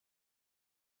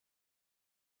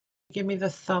give me the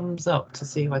thumbs up to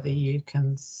see whether you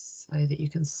can say that you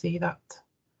can see that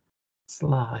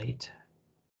slide.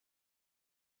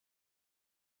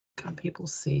 Can people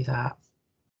see that?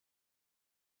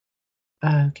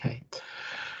 Okay.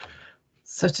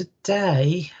 So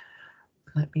today,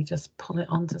 let me just pull it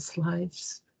onto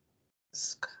slides.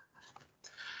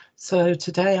 So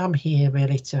today I'm here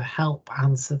really to help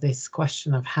answer this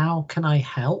question of how can I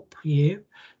help you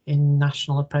in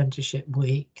National Apprenticeship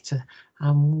Week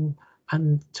and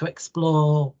to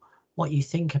explore what you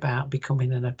think about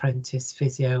becoming an apprentice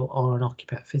physio or an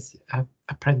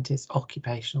apprentice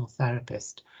occupational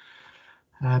therapist.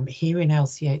 Here in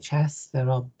LCHS, there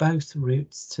are both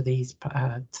routes to these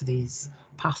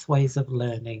pathways of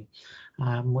learning.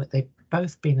 They've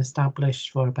both been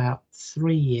established for about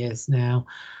 3 years now,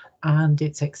 and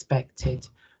it's expected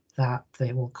that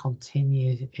they will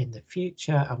continue in the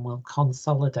future and will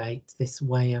consolidate this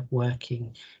way of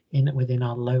working within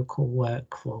our local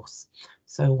workforce.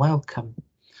 So welcome.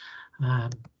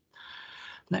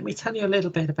 Let me tell you a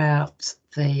little bit about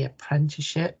the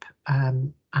apprenticeship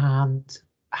and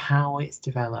how it's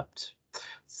developed.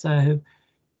 So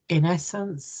in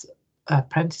essence,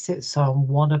 apprentices are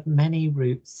one of many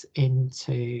routes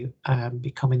into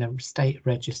becoming a state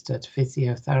registered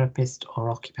physiotherapist or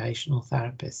occupational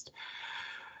therapist.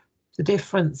 The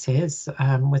difference is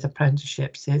with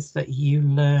apprenticeships is that you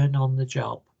learn on the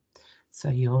job. So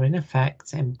you're in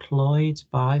effect employed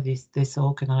by this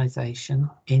organisation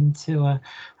into a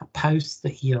post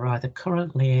that you're either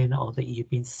currently in or that you've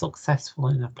been successful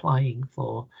in applying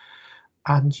for,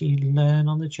 and you learn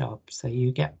on the job. So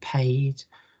you get paid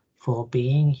for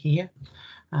being here,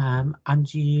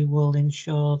 and you will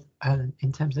ensure,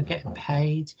 in terms of getting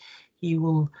paid, you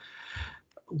will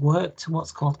work to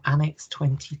what's called Annex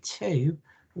 22,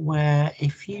 where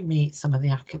if you meet some of the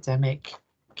academic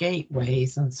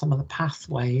gateways and some of the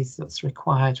pathways that's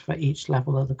required for each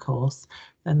level of the course,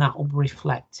 then that will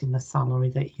reflect in the salary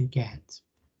that you get.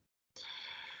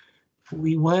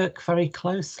 We work very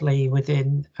closely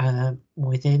within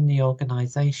the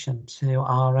organisation to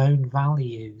our own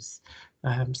values,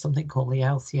 something called the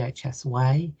LCHS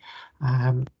way,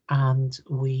 and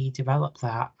we develop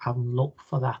that and look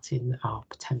for that in our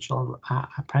potential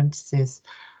apprentices.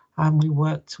 And we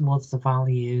work towards the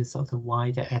values of the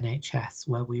wider NHS,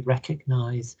 where we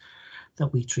recognise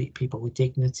that we treat people with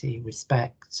dignity,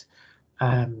 respect,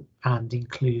 and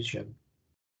inclusion.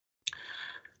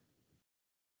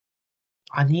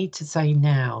 I need to say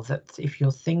now that if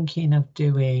you're thinking of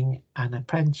doing an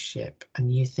apprenticeship and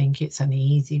you think it's an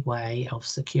easy way of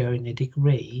securing a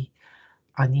degree,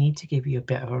 I need to give you a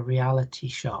bit of a reality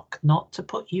shock, not to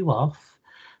put you off,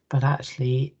 but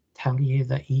actually tell you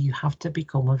that you have to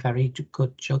become a very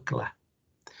good juggler.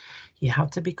 You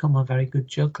have to become a very good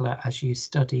juggler as you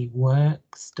work,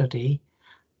 study,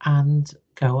 and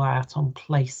go out on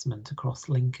placement across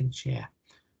Lincolnshire.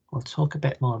 We'll talk a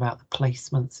bit more about the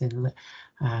placements in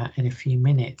a few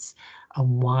minutes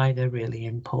and why they're really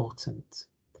important.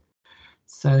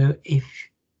 So if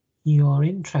you're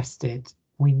interested,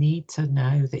 we need to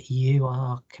know that you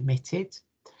are committed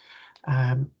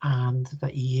and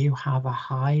that you have a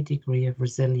high degree of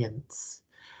resilience,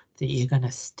 that you're going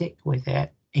to stick with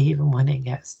it even when it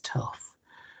gets tough.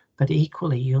 But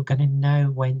equally, you're going to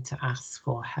know when to ask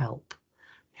for help.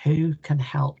 Who can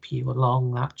help you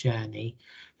along that journey?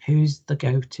 Who's the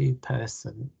go-to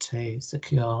person to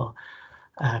secure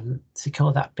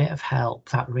that bit of help,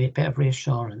 that bit of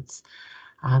reassurance?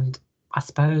 And I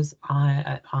suppose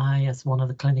I, as one of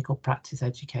the clinical practice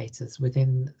educators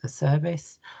within the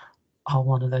service, are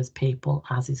one of those people,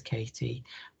 as is Katie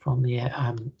from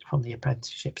the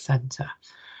apprenticeship centre.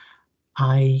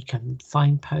 I can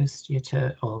signpost you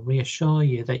to, or reassure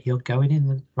you that you're going in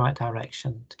the right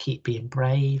direction, to keep being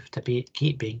brave,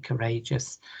 keep being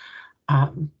courageous,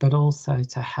 but also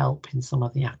to help in some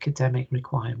of the academic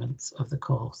requirements of the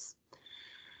course.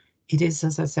 It is,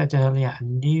 as I said earlier, a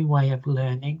new way of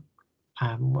learning.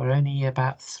 We're only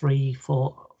about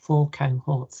 4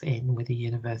 cohorts in with the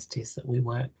universities that we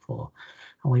work for,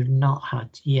 and we've not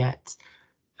had yet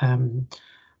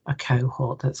a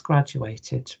cohort that's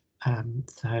graduated.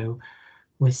 So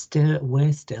we're still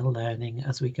learning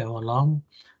as we go along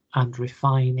and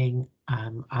refining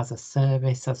as a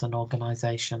service, as an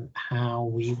organisation, how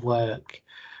we work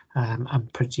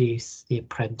and produce the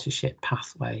apprenticeship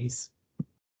pathways.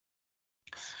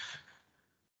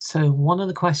 So one of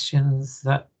the questions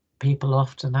that people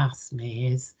often ask me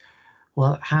is,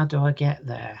 well, how do I get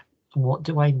there? What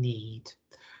do I need?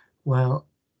 Well,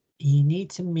 you need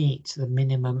to meet the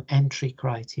minimum entry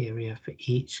criteria for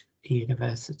each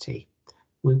university.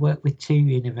 we work with 2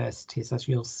 universities, as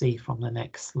you'll see from the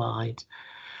next slide.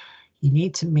 You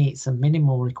need to meet some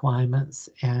minimal requirements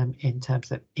in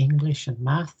terms of English and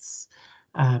maths,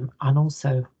 and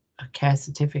also a care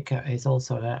certificate is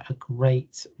also a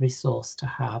great resource to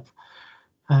have.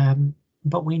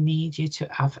 But we need you to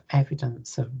have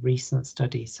evidence of recent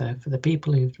studies. So for the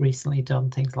people who've recently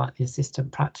done things like the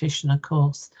assistant practitioner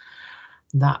course,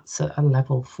 that's a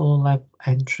level 4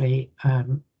 entry.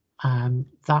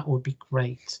 That would be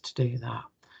great to do that.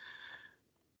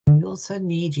 We also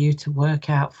need you to work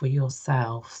out for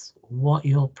yourselves what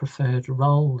your preferred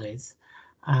role is,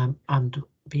 and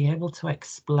be able to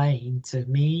explain to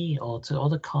me or to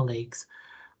other colleagues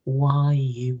why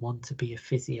you want to be a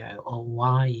physio or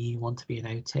why you want to be an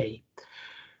OT.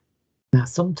 Now,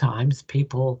 sometimes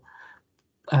people,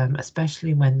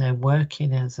 especially when they're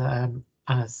working as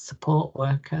support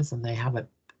workers, and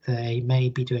they may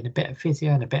be doing a bit of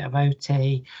physio and a bit of OT,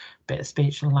 a bit of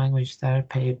speech and language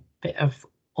therapy, a bit of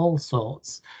all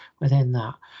sorts within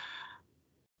that.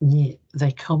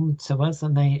 They come to us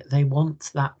and they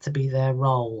want that to be their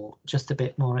role, just a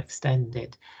bit more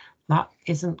extended. That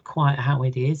isn't quite how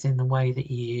it is, in the way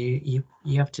that you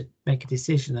have to make a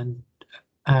decision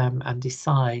and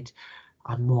decide,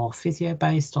 I'm more physio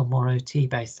based or more OT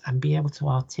based, and be able to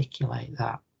articulate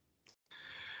that.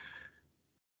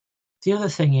 The other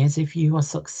thing is, if you are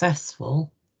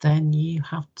successful, then you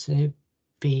have to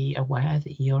be aware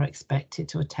that you're expected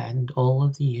to attend all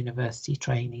of the university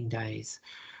training days,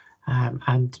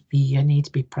 and you need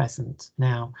to be present.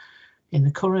 Now, in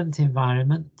the current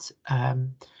environment,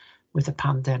 with the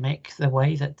pandemic, the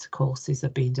way that courses are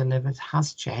being delivered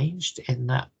has changed, in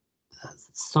that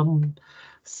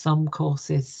some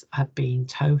courses have been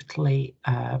totally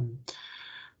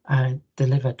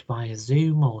delivered via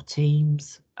Zoom or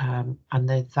Teams, and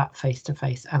that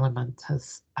face-to-face element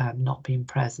has not been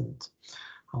present.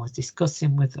 I was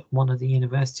discussing with one of the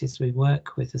universities we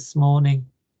work with this morning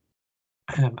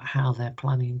how they're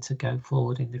planning to go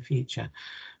forward in the future,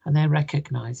 and they're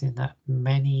recognizing that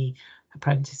many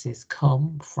apprentices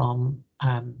come from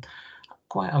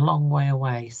quite a long way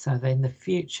away. So in the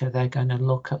future, they're going to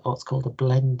look at what's called a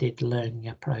blended learning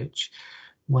approach,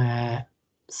 where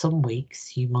some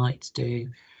weeks you might do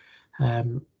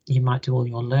all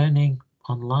your learning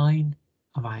online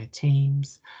via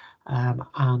Teams,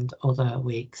 and other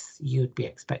weeks you'd be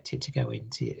expected to go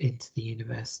into the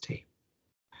university.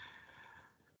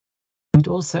 We'd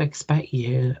also expect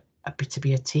you to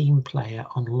be a team player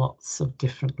on lots of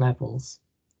different levels.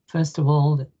 First of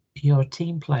all, you're a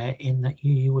team player in that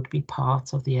you would be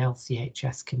part of the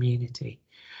LCHS community.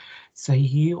 So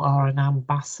you are an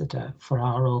ambassador for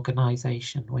our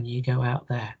organisation when you go out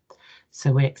there.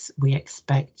 So we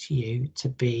expect you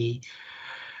to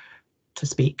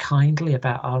speak kindly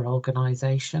about our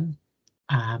organisation.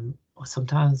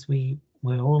 Sometimes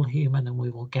we're all human and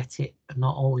we will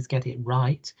not always get it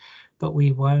right, but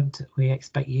we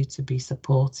expect you to be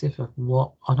supportive of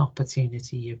what an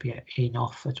opportunity you're being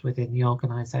offered within the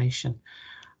organisation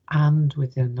and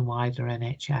within the wider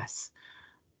NHS.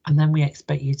 And then we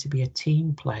expect you to be a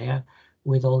team player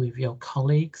with all of your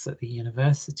colleagues at the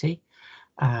university,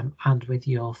 and with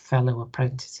your fellow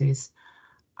apprentices,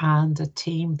 and a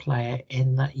team player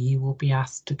in that you will be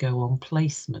asked to go on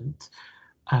placement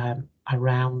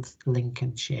around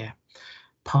Lincolnshire.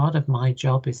 Part of my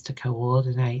job is to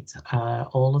coordinate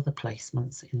all of the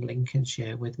placements in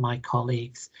Lincolnshire with my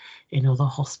colleagues in other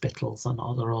hospitals and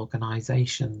other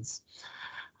organisations.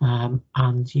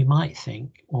 And you might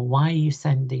think, well, why are you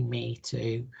sending me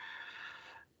to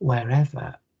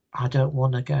wherever? I don't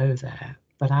want to go there.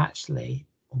 But actually,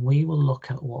 we will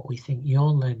look at what we think your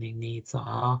learning needs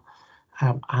are,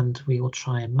 and we will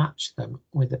try and match them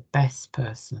with the best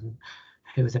person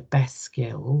who has the best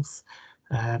skills,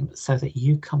 so that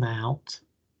you come out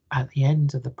at the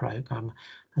end of the programme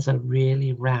as a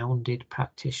really rounded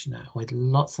practitioner with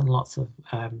lots and lots of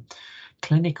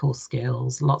clinical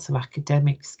skills, lots of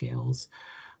academic skills,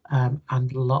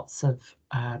 and lots of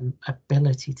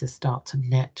ability to start to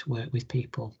network with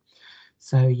people.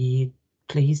 So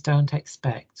please don't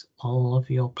expect all of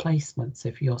your placements,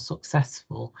 if you're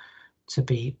successful, to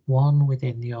be 1,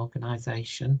 within the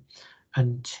organisation,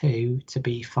 and 2, to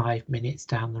be 5 minutes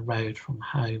down the road from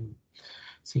home.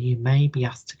 So you may be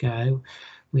asked to go.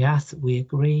 We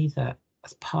agree that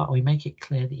we make it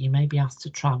clear that you may be asked to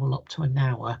travel up to an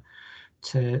hour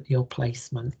to your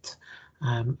placement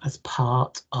as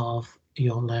part of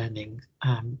your learning.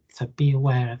 So be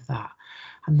aware of that.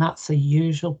 And that's a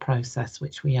usual process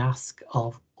which we ask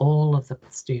of all of the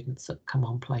students that come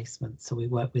on placement. So we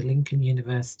work with Lincoln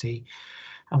University,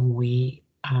 and we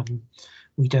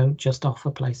We don't just offer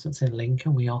placements in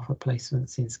Lincoln, we offer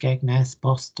placements in Skegness,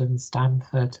 Boston,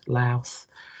 Stamford, Louth,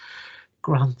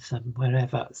 Grantham,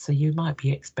 wherever. So you might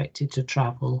be expected to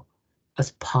travel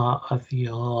as part of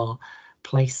your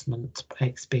placement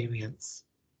experience.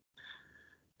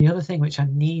 The other thing which I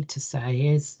need to say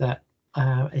is that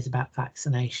is about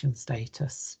vaccination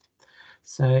status.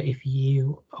 So if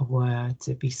you were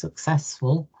to be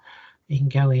successful in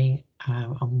going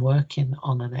and working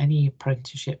on any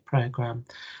apprenticeship program,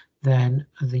 then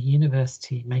the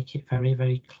university make it very,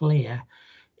 very clear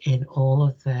in all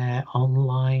of their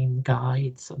online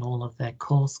guides and all of their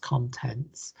course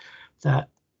contents that,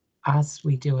 as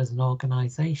we do as an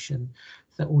organisation,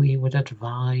 that we would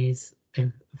advise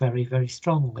very, very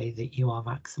strongly that you are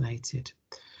vaccinated.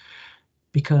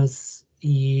 Because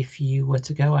if you were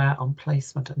to go out on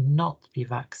placement and not be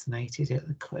vaccinated,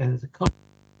 the country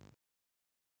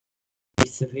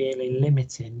is severely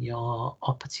limiting your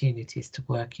opportunities to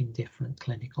work in different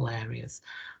clinical areas,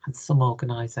 and some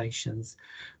organisations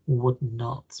would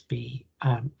not be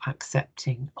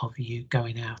accepting of you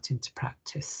going out into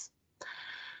practice.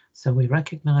 So we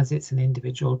recognise it's an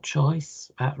individual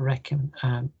choice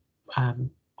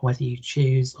whether you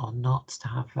choose or not to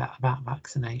have that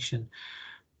vaccination.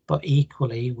 But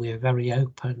equally, we're very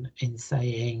open in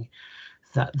saying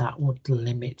that that would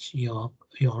limit your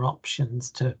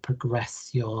options to progress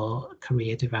your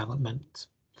career development.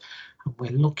 And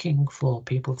we're looking for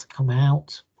people to come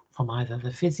out from either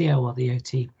the physio or the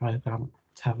OT program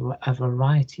to have a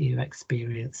variety of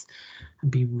experience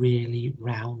and be really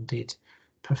rounded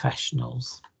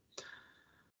professionals.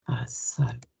 So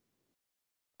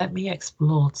let me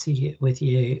explore with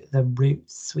you the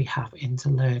routes we have into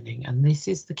learning, and this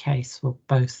is the case for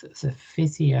both the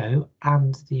physio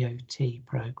and the OT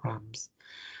programs.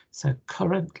 So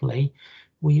currently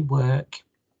we work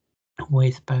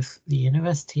with both the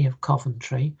University of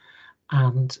Coventry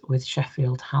and with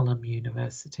Sheffield Hallam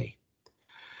University.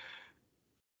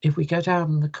 If we go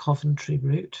down the Coventry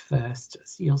route first,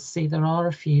 you'll see there are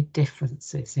a few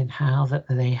differences in how that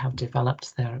they have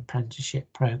developed their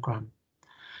apprenticeship program.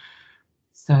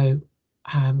 So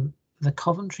the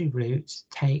Coventry route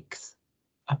takes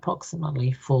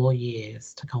approximately 4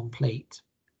 years to complete.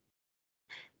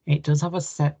 It does have a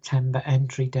September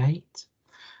entry date,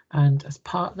 and as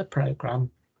part of the program,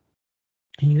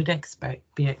 you'd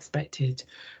be expected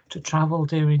to travel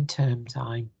during term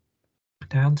time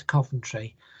down to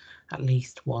Coventry at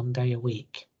least 1 day a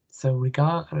week. So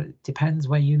it depends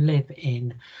where you live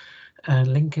in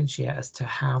Lincolnshire as to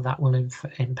how that will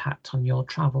impact on your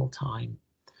travel time.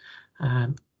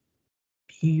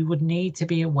 You would need to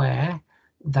be aware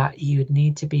that you'd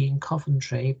need to be in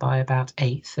Coventry by about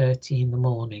 8:30 in the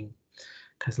morning,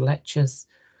 because lectures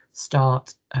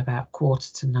start about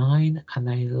 8:45 and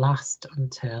they last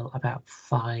until about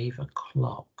 5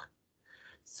 o'clock.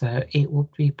 So it will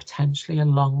be potentially a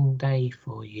long day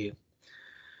for you.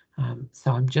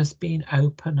 So I'm just being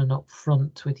open and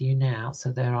upfront with you now,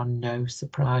 so there are no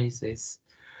surprises.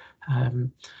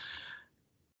 In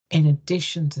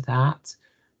addition to that,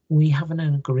 we have an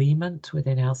agreement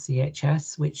within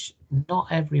LCHS, which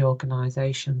not every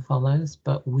organisation follows,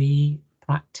 but we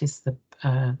practice the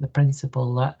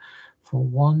principle that for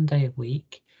 1 day a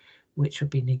week, which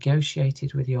would be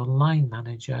negotiated with your line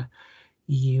manager,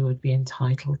 you would be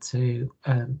entitled to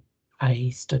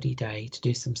a study day to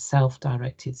do some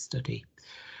self-directed study.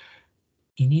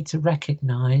 You need to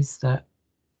recognise that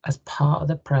as part of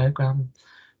the programme,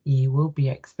 you will be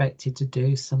expected to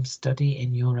do some study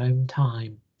in your own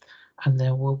time, and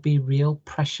there will be real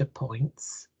pressure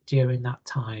points during that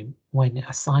time when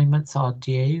assignments are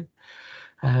due,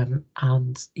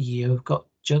 and you've got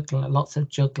lots of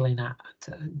juggling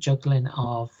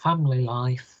of family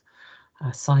life,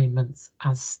 assignments,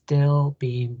 and still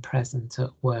being present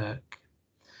at work.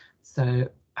 So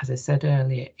as I said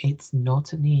earlier, it's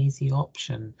not an easy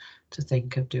option to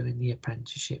think of doing the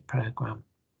apprenticeship program.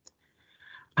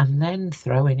 And then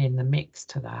throwing in the mix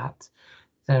to that,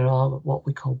 there are what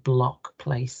we call block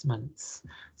placements.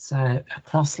 So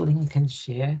across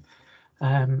Lincolnshire,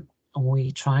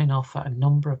 we try and offer a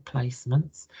number of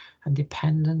placements, and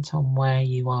dependent on where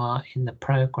you are in the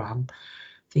program,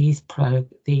 these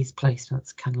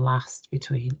placements can last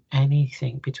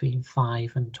anything between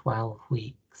 5 and 12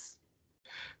 weeks.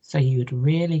 So you'd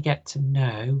really get to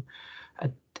know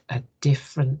a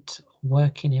different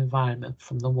working environment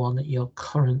from the one that you're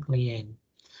currently in.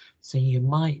 So you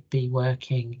might be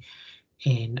working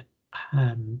in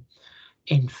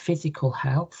physical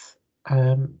health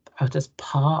as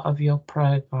part of your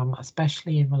program,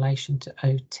 especially in relation to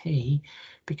OT,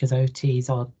 because OTs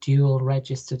are dual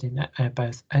registered in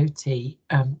both OT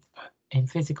in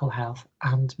physical health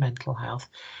and mental health.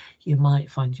 You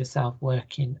might find yourself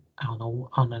working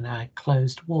on a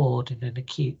closed ward in an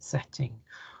acute setting,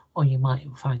 or you might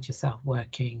find yourself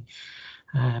working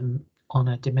on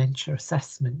a dementia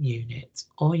assessment unit,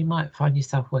 or you might find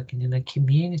yourself working in a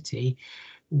community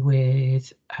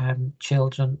with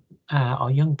children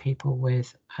or young people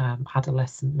with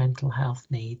adolescent mental health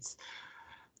needs.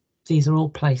 These are all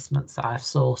placements that I've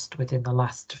sourced within the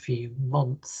last few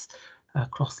months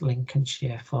across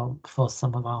Lincolnshire for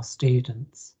some of our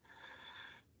students.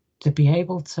 To be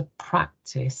able to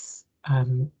practice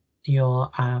and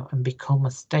become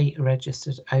a state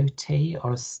registered OT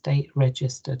or a state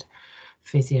registered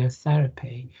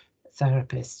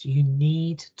therapist, you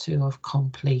need to have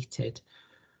completed,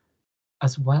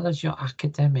 as well as your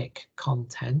academic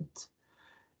content,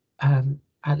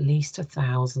 at least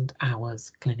 1,000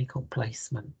 hours clinical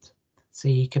placement. So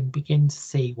you can begin to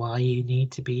see why you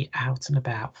need to be out and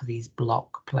about for these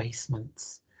block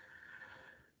placements.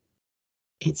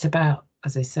 It's about,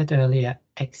 as I said earlier,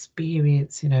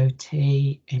 experience in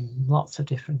OT in lots of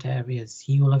different areas.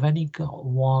 You will have only got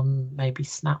one maybe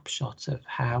snapshot of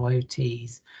how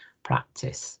OTs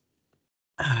practice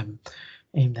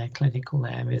in their clinical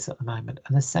areas at the moment,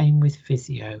 and the same with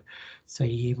physio. So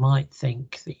you might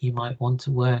think that you might want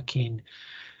to work in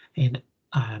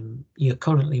you're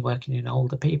currently working in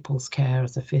older people's care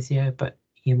as a physio, but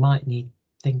you might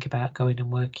think about going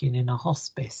and working in a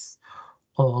hospice,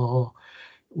 or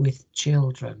with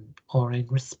children, or in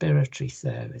respiratory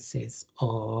services,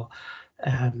 or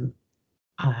in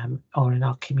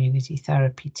our community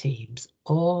therapy teams,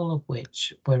 all of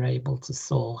which we're able to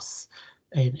source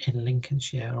in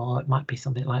Lincolnshire. Or it might be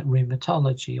something like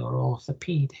rheumatology or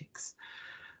orthopedics.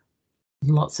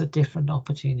 Lots of different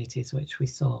opportunities which we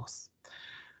source.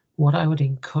 What I would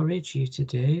encourage you to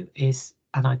do is,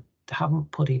 and I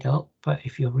haven't put it up, but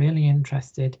if you're really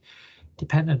interested,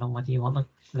 depending on whether you want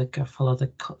to follow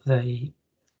the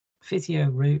physio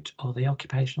route or the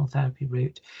occupational therapy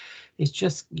route, is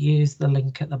just use the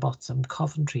link at the bottom,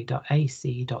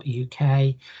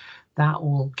 coventry.ac.uk. That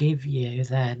will give you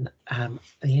then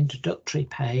the introductory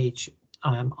page,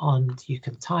 and you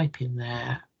can type in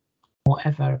there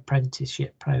whatever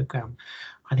apprenticeship program,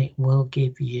 and it will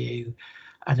give you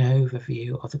an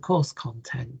overview of the course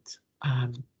content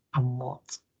and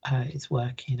what it's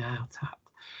working out at.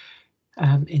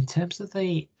 In terms of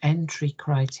the entry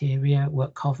criteria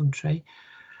at Coventry,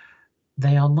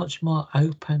 they are much more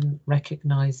open,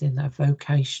 recognising a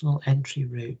vocational entry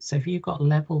route. So if you've got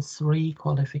level 3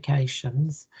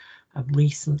 qualifications of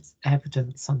recent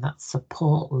evidence on that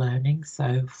support learning,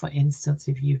 so for instance,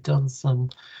 if you've done some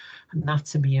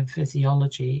anatomy and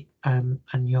physiology and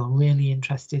you're really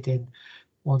interested in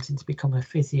wanting to become a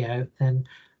physio, then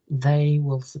they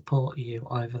will support you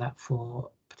over that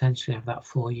potentially over that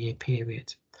 4-year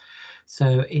period.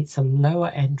 So it's a lower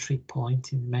entry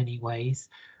point in many ways,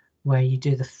 where you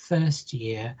do the first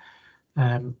year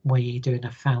where you're doing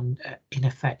in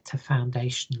effect a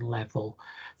foundation level.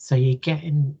 So you're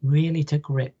getting really to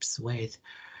grips with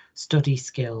study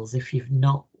skills if you've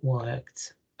not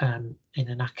worked in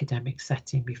an academic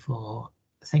setting before,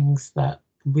 things that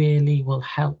really will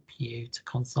help you to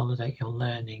consolidate your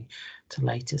learning to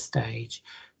later stage.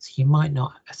 So you might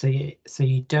not, so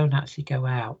you don't actually go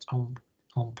out on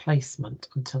placement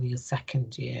until your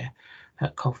second year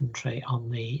at Coventry on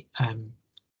the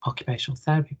occupational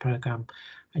therapy program,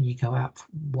 and you go out for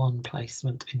one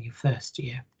placement in your first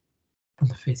year on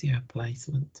the physio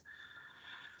placement.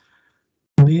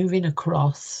 Moving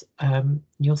across,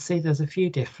 you'll see there's a few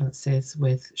differences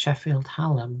with Sheffield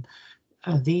Hallam.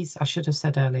 These, I should have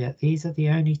said earlier, these are the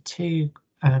only two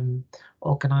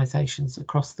organisations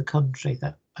across the country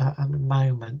that at the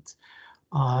moment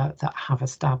that have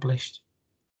established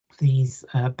these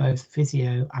both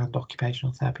physio and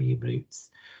occupational therapy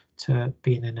routes to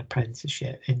being an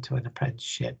apprenticeship, into an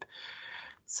apprenticeship.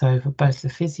 So for both the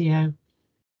physio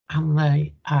and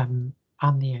the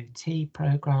OT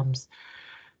programs,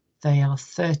 they are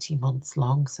 30 months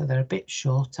long, so they're a bit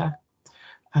shorter,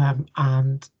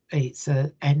 and its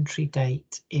entry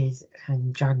date is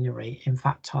in January. In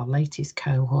fact, our latest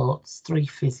cohorts, 3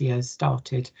 physios,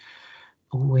 started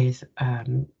with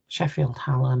Sheffield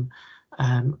Hallam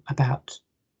about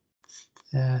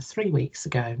 3 weeks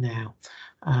ago now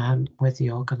with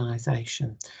the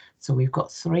organisation. So we've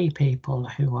got 3 people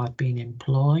who have been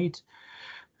employed,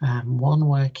 one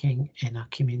working in a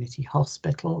community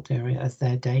hospital doing it as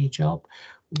their day job,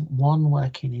 one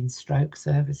working in stroke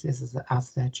services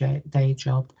as their day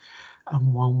job,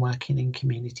 and one working in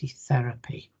community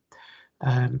therapy.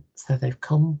 So they've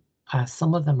come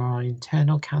some of them are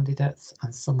internal candidates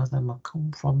and some of them have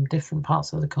come from different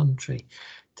parts of the country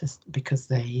just because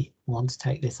they want to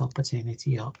take this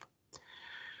opportunity up.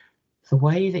 The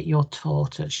way that you're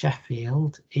taught at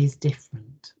Sheffield is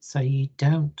different. So you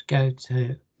don't go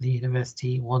to the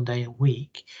university one day a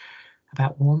week.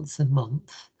 About once a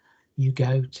month, you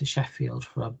go to Sheffield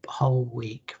for a whole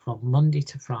week from Monday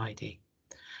to Friday,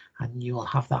 and you will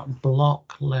have that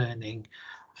block learning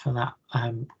for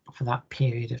that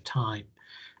period of time.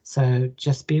 So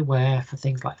just be aware for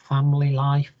things like family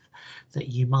life that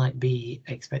you might be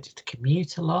expected to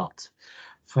commute a lot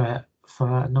for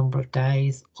a number of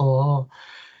days, or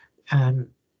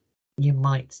you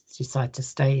might decide to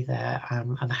stay there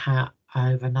and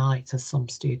overnight, as some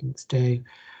students do,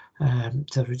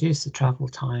 to reduce the travel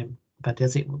time. But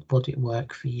would it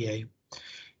work for you?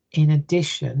 In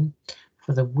addition,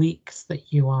 for the weeks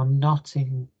that you are not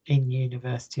in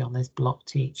university on this block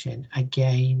teaching,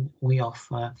 again, we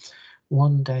offer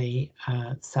 1 day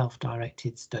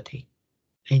self-directed study,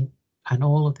 and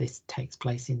all of this takes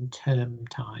place in term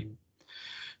time.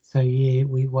 So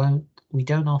we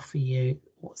don't offer you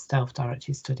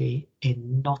self-directed study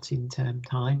not in term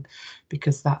time,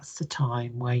 because that's the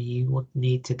time where you would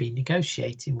need to be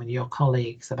negotiating with your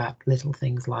colleagues about little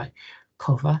things like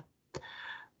cover,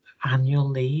 annual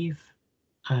leave,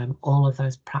 all of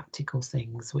those practical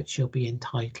things which you'll be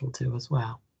entitled to as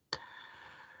well.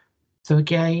 So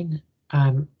again,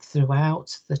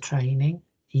 throughout the training,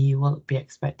 you will be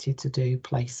expected to do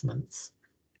placements.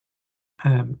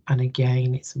 And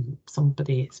again, it's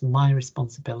my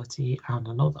responsibility and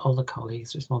other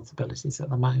colleagues' responsibilities at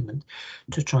the moment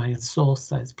to try and source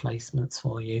those placements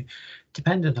for you,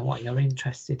 depending on what you're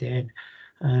interested in,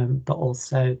 but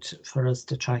also for us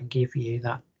to try and give you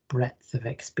that breadth of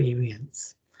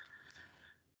experience.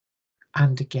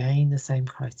 And again, the same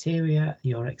criteria,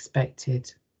 you're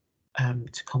expected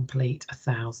to complete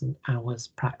 1,000 hours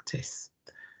practice.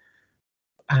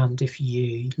 And if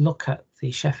you look at the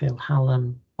Sheffield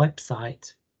Hallam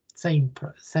website, same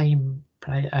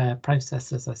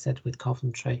process as I said with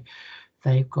Coventry,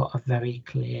 they've got a very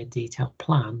clear, detailed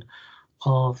plan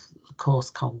of the course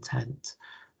content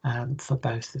for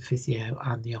both the physio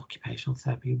and the occupational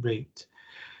therapy route.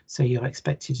 So you're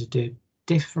expected to do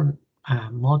different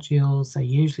modules. They're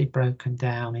usually broken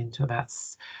down into about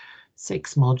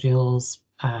 6 modules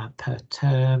per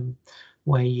term,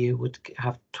 where you would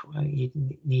have you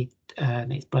need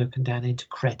and it's broken down into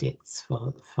credits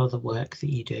for the work that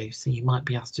you do. So you might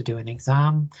be asked to do an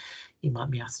exam, you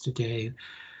might be asked to do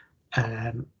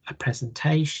a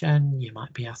presentation, you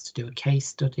might be asked to do a case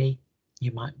study,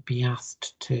 you might be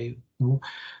asked to.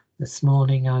 This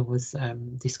morning I was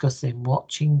discussing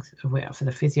watching for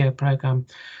the physio program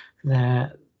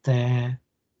their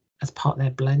as part of their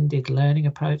blended learning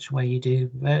approach, where you do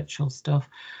virtual stuff.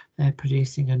 They're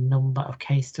producing a number of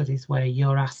case studies where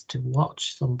you're asked to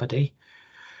watch somebody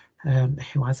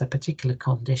who has a particular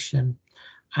condition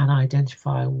and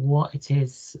identify what it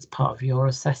is as part of your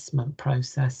assessment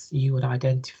process you would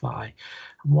identify,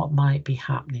 and what might be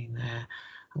happening there,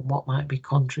 and what might be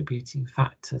contributing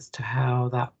factors to how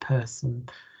that person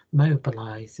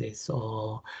mobilizes,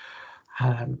 or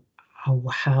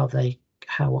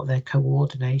what their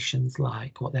coordination's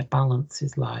like, what their balance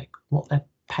is like, what their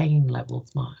pain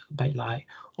levels might be like.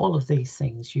 All of these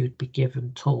things you'd be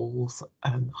given tools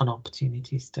and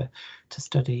opportunities to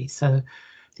study. So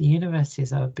the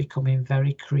universities are becoming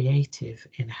very creative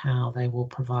in how they will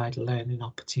provide learning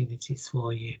opportunities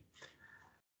for you.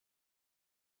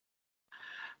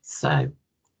 So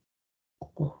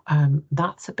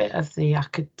that's a bit of the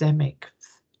academic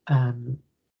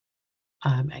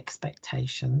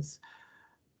expectations.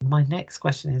 My next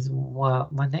question is, well,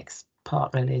 my next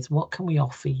part really is, what can we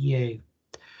offer you?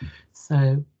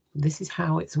 So this is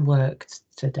how it's worked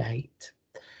to date.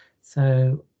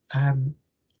 So I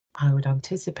would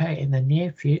anticipate in the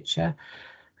near future,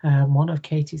 one of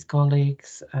Katie's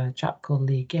colleagues, a chap called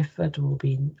Lee Gifford, will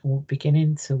be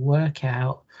beginning to work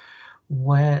out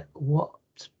what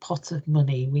pot of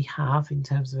money we have in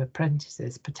terms of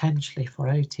apprentices potentially for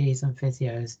OTs and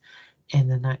physios in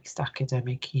the next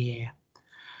academic year.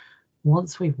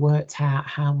 Once we've worked out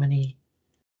how many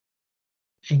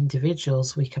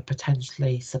individuals we could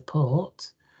potentially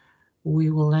support, we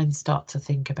will then start to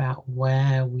think about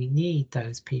where we need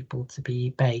those people to be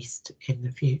based in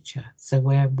the future. So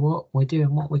we're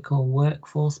doing what we call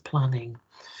workforce planning.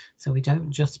 So we don't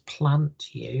just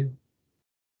plant you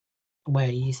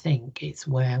where you think, it's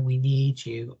where we need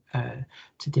you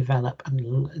to develop and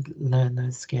learn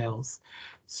those skills.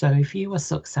 So if you were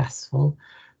successful,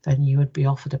 then you would be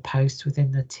offered a post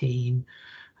within the team.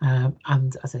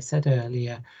 And as I said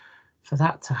earlier, For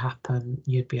that to happen,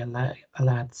 you'd be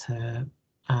allowed to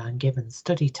given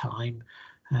study time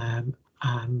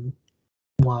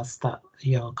whilst that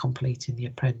you're completing the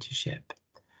apprenticeship.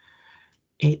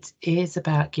 It is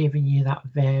about giving you that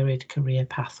varied career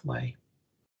pathway.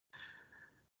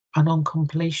 And on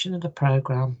completion of the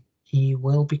programme, you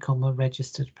will become a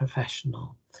registered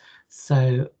professional.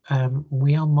 So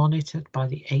we are monitored by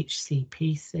the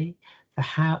HCPC, the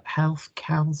Health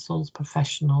Council's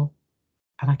Professional,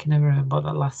 and I can never remember what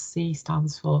the last C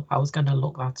stands for. I was going to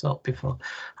look that up before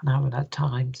and I haven't had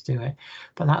time to do it.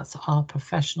 But that's our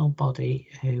professional body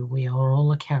who we are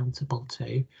all accountable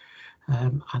to.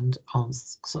 And on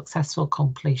successful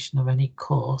completion of any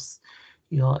course,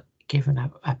 you're given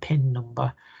a PIN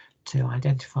number to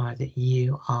identify that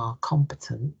you are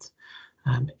competent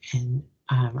in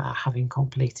having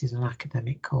completed an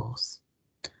academic course.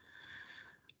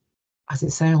 As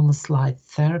it says on the slide,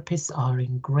 therapists are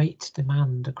in great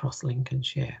demand across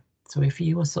Lincolnshire. So if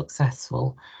you were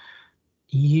successful,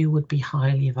 you would be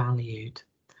highly valued.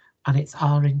 And it's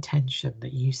our intention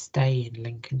that you stay in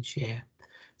Lincolnshire,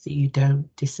 that you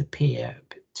don't disappear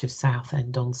to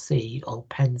Southend-on-Sea or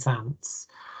Penzance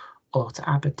or to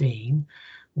Aberdeen.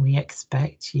 We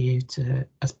expect you to,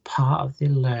 as part of the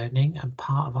learning and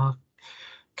part of our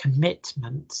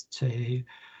commitment to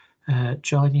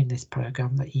joining this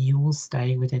programme, that you will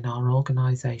stay within our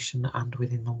organisation and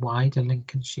within the wider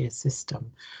Lincolnshire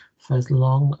system for as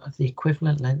long as the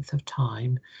equivalent length of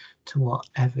time to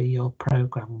whatever your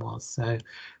programme was. So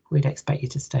we'd expect you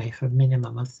to stay for a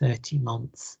minimum of 30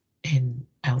 months in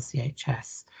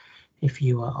LCHS if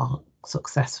you are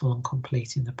successful in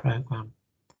completing the programme.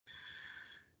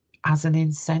 As an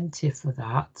incentive for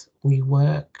that, we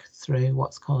work through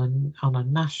what's called on a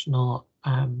national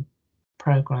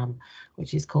programme,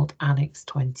 which is called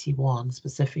NAW2022,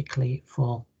 specifically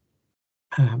for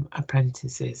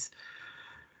apprentices.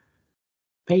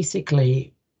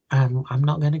 Basically, I'm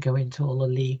not going to go into all the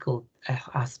legal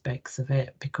aspects of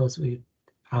it because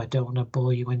I don't want to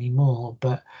bore you anymore,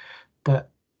 but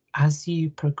as you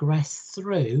progress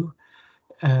through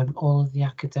all of the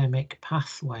academic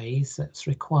pathways that's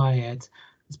required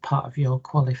as part of your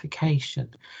qualification,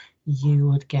 you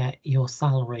would get, your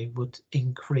salary would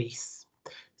increase.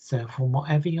 So from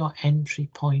whatever your entry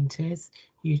point is,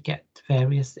 you'd get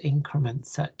various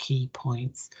increments at key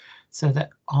points, so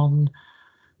that on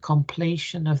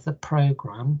completion of the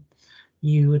programme,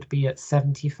 you would be at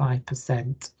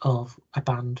 75% of a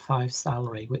band 5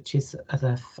 salary, which is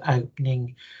the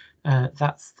opening,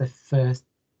 that's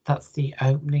the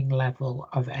opening level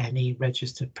of any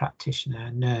registered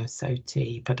practitioner, nurse,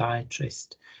 OT,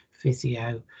 podiatrist,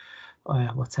 physio,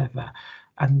 whatever.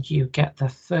 And you get the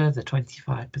further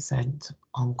 25%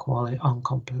 on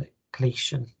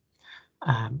completion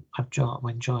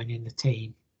when joining the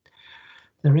team.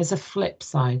 There is a flip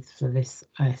side for this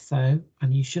SO,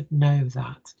 and you should know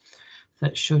that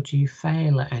should you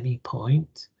fail at any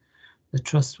point, the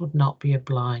trust would not be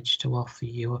obliged to offer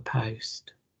you a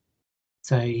post.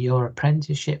 So your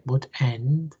apprenticeship would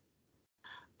end,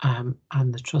 and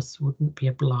the trust wouldn't be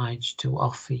obliged to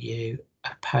offer you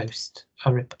a post,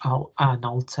 or an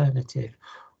alternative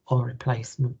or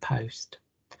replacement post.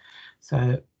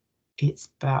 So it's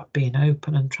about being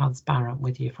open and transparent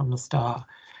with you from the start.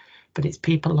 But it's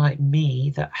people like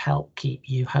me that help keep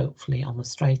you hopefully on the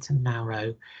straight and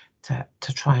narrow to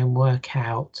try and work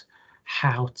out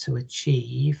how to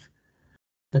achieve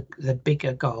the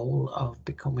bigger goal of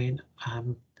becoming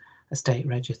a state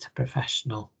registered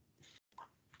professional.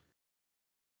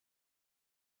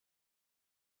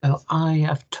 So I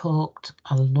have talked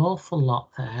an awful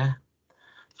lot there.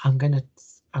 I'm going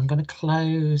to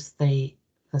close the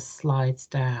slides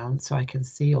down so I can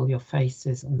see all your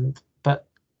faces, but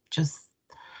just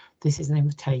this is an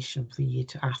invitation for you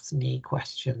to ask me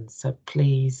questions. So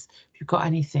please, if you've got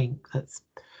anything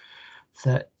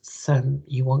that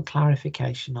you want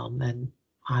clarification on, then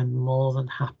I'm more than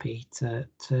happy to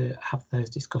have those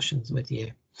discussions with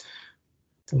you.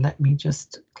 So let me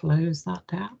just close that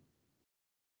down.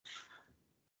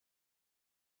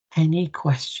 Any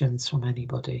questions from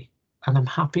anybody? And I'm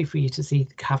happy for you to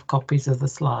have copies of the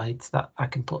slides that I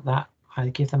can put that, I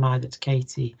give them either to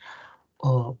Katie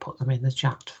or put them in the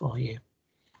chat for you.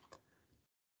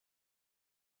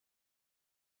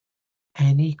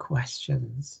 Any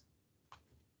questions?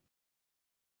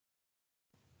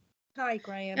 Hi,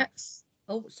 Graham. Yes.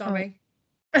 Oh, sorry.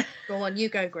 Go on, you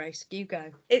go, Grace. You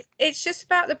go. It's just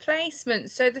about the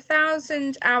placement. So the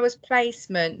 1,000 hours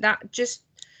placement, that just,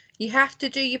 you have to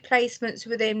do your placements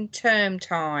within term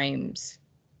times.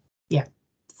 Yeah.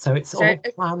 So it's all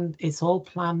planned. It's all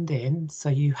planned in. So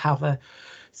you have a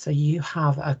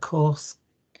course.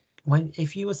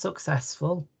 If you were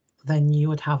successful, then you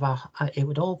would have it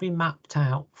would all be mapped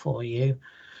out for you,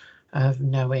 of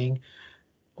knowing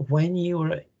when you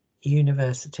were at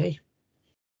university,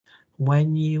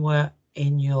 when you were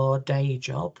in your day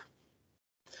job,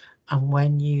 and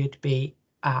when you'd be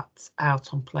out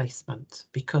on placement,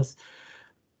 because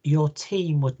your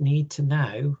team would need to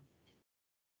know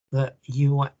that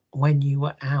when you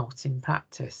were out in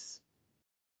practice,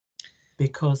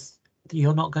 because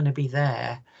you're not going to be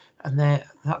there, and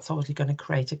that's obviously going to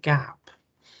create a gap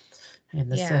in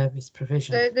the service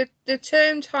provision. So the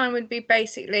term time would be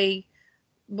basically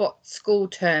what school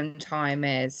term time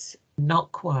is.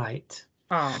 Not quite.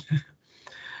 Oh.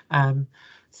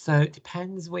 So it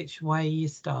depends which way you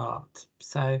start.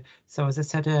 So as I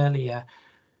said earlier,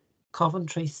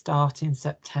 Coventry start in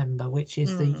September, which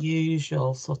is the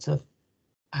usual sort of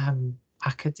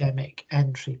academic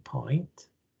entry point.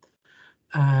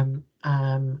 But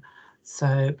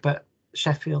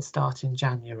Sheffield start in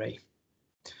January.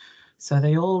 So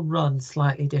they all run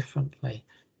slightly differently,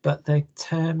 but the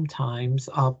term times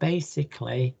are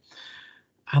basically,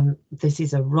 this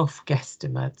is a rough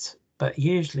guesstimate, but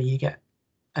usually you get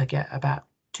about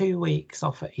 2 weeks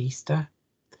off at Easter,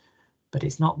 but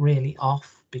it's not really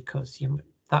off, because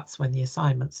that's when the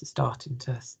assignments are starting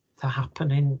to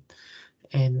happen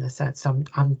in the sense.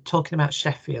 I'm talking about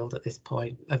Sheffield at this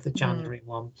point of the January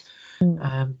one.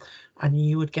 And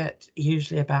you would get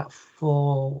usually about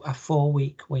a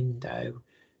 4-week window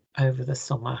over the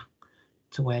summer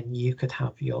to when you could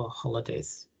have your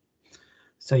holidays.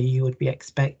 So you would be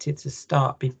expected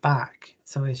to be back.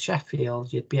 So with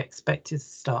Sheffield, you'd be expected to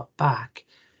start back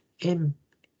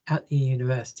at the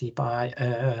university by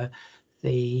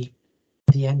the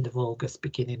end of August,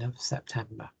 beginning of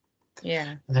September.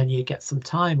 Yeah. And then you get some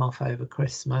time off over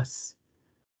Christmas.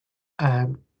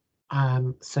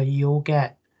 So you'll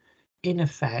get, in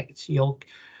effect,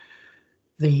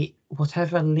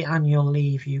 whatever annual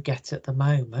leave you get at the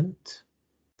moment,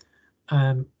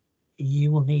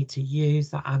 you will need to use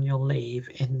that annual leave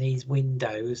in these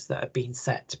windows that have been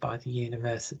set by the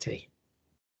university.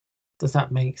 Does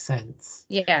that make sense?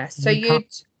 Yeah. So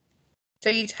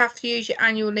you'd have to use your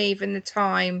annual leave in the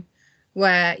time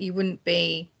where you wouldn't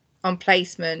be on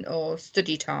placement or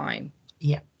study time.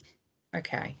 Yeah.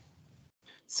 Okay.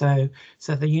 So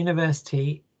the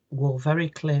university will very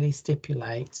clearly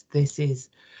stipulate this is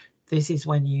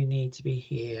when you need to be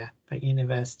here at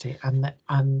university, and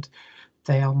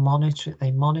they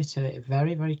monitor it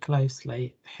very, very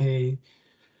closely. And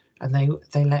they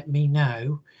let me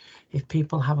know if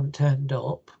people haven't turned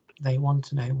up. They want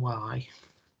to know why.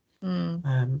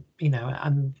 You know,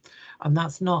 and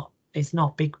it's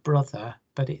not Big Brother,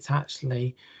 but it's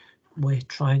actually, we're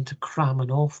trying to cram an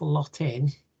awful lot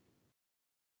in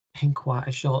quite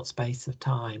a short space of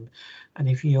time. And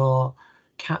if you're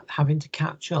having to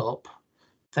catch up,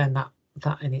 then that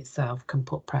in itself can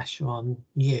put pressure on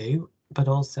you, but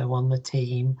also on the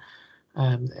team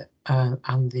and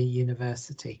the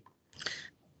university.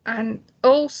 And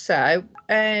also,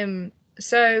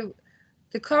 so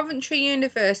the Coventry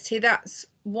University, that's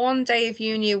 1 day of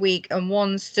uni a week and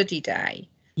 1 study day.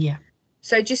 Yeah.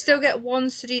 So do you still get 1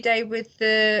 study day with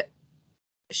the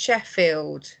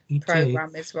Sheffield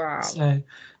program as well?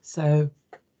 So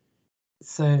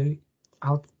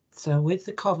with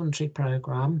the Coventry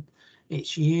program,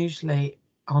 it's usually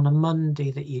on a Monday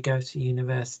that you go to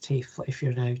university if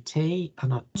you're an OT,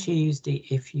 and on Tuesday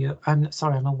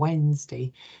on a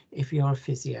Wednesday if you're a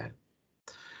physio.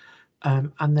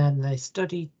 And then the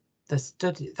study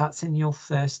that's in your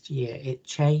first year. It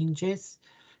changes.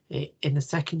 In the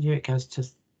second year it goes to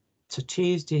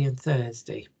Tuesday and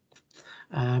Thursday,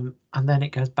 and then it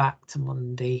goes back to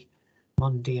Monday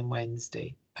and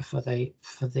Wednesday for the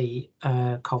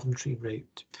Coventry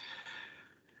route.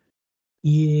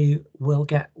 You will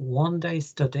get 1 day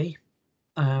study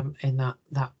in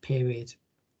that period.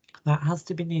 That has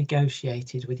to be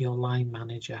negotiated with your line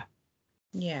manager.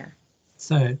 Yeah.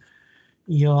 So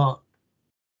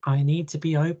I need to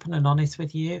be open and honest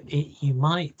with you.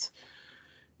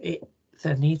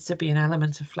 There needs to be an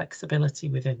element of flexibility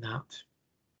within that.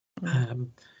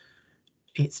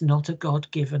 It's not a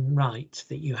God-given right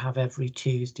that you have every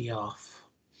Tuesday off.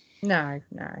 No.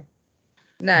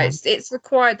 It's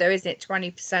required though, isn't it?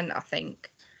 20%, I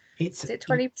think. Is it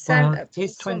 20%? Well, it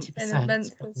is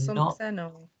 20%, or something,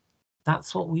 or?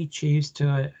 That's what we choose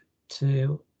to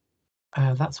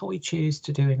that's what we choose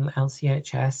to do in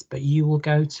LCHS. But you will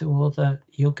go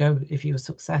if you're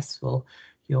successful,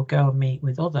 you'll go and meet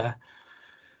with other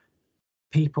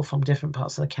people from different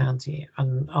parts of the county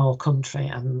and or country,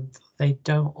 and they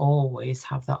don't always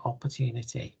have that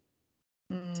opportunity.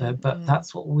 So, but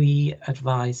that's what we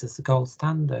advise as the gold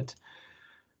standard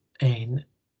in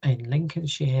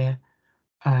Lincolnshire,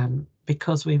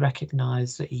 because we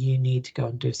recognise that you need to go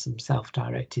and do some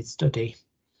self-directed study,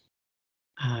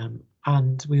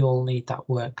 and we all need that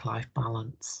work-life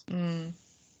balance.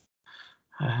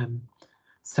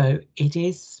 So it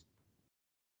is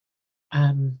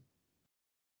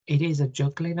a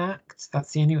juggling act.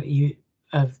 That's the only way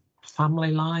of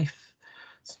family life,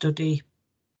 study,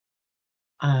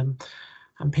 and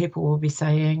people will be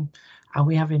saying, are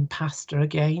we having pasta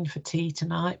again for tea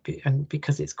tonight? And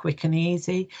because it's quick and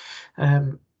easy,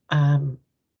 but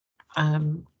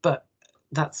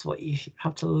that's what you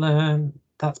have to learn.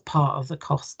 That's part of the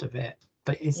cost of it,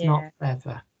 but it's not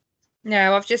forever.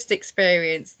 No, I've just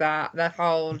experienced that, the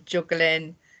whole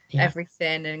juggling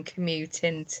everything and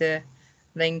commuting to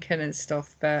Lincoln and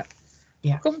stuff, but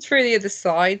come through the other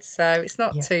side, so it's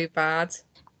not too bad.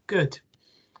 Good.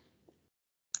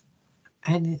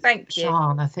 And thank you,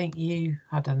 Sian, I think you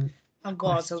had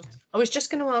I was just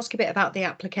going to ask a bit about the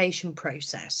application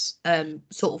process,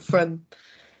 sort of from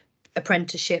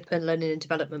apprenticeship and learning and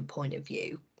development point of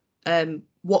view.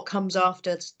 What comes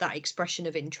after that expression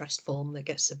of interest form that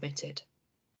gets submitted?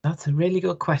 That's a really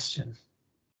good question.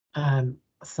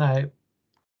 So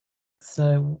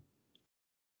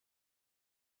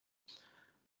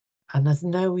and there's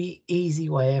no easy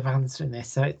way of answering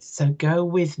this, so go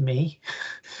with me.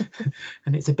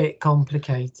 And it's a bit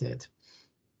complicated.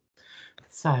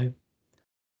 So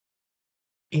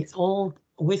it's all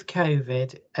with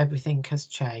COVID, everything has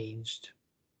changed.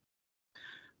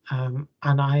 And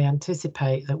I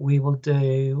anticipate that we will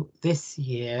do this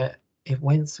year,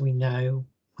 once we know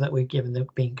that we've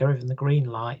been given the green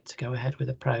light to go ahead with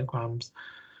the programmes,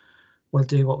 we'll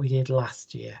do what we did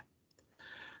last year,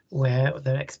 where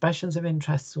the expressions of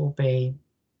interest will be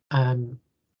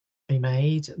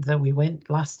made. That we went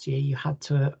last year, you had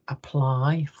to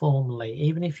apply formally,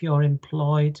 even if you're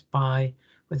employed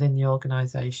within the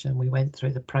organisation. We went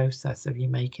through the process of you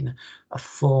making a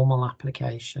formal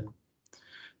application,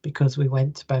 because we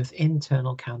went to both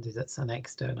internal candidates and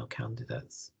external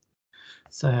candidates.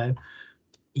 So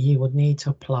you would need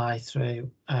to apply through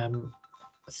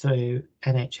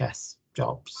NHS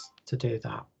jobs to do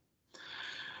that.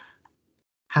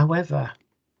 However,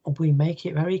 we make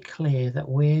it very clear that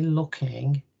we're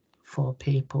looking for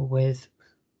people with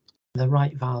the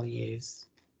right values.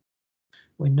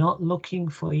 We're not looking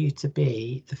for you to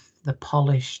be the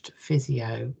polished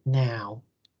physio now.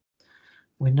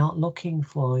 We're not looking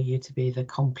for you to be the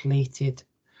completed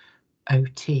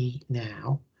OT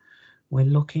now. We're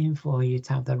looking for you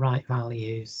to have the right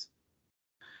values.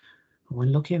 We're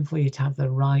looking for you to have the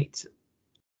right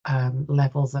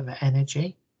levels of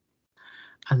energy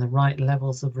and the right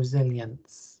levels of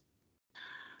resilience.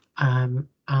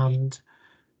 And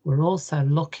we're also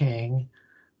looking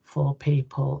for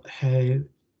people who,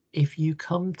 if you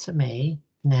come to me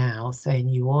now saying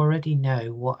you already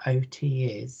know what OT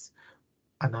is,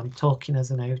 and I'm talking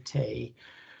as an OT,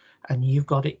 and you've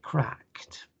got it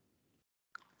cracked,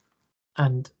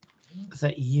 and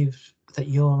that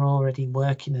you're already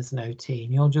working as an OT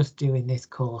and you're just doing this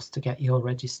course to get your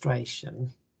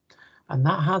registration, and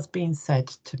that has been said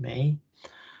to me,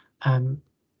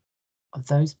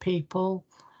 those people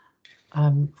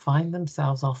find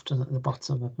themselves often at the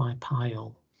bottom of my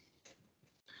pile,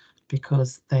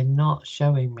 because they're not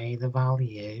showing me the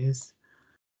values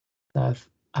of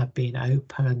being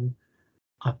open,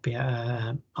 of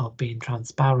being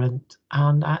transparent,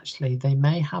 and actually they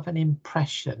may have an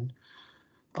impression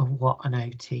of what an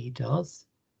OT does,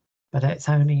 but it's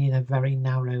only in a very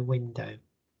narrow window.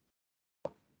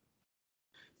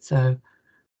 So,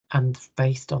 and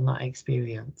based on that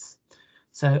experience.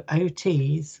 So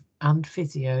OTs and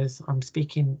physios, I'm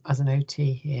speaking as an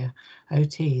OT here,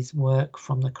 OTs work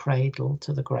from the cradle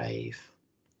to the grave.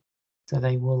 So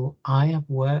I have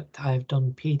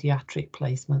done paediatric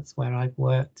placements where I've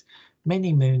worked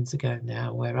many moons ago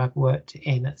now, where I've worked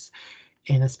in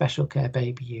a special care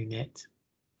baby unit.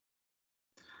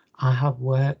 I have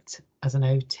worked as an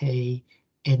OT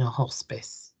in a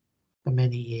hospice for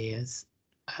many years,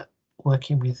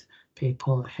 working with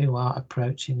people who are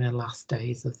approaching their last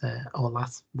days of or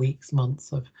last weeks,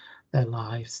 months of their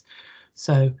lives.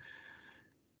 So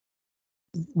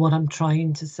what I'm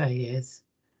trying to say is,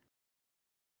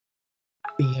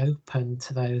 be open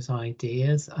to those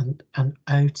ideas, and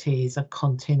OTs are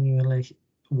continually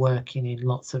working in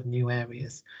lots of new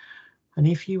areas. And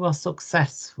if you are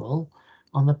successful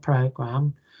on the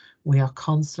programme, We are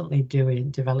constantly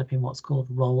developing what's called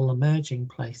role emerging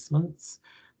placements,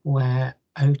 where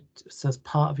so as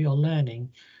part of your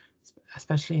learning,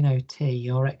 especially in OT,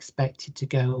 you're expected to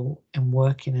go and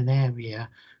work in an area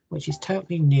which is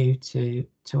totally new to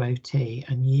OT,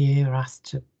 and you're asked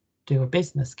to do a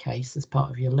business case as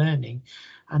part of your learning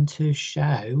and to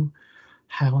show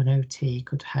how an OT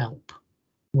could help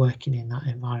working in that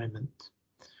environment.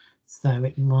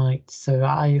 So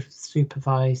I've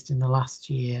supervised in the last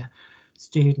year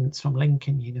students from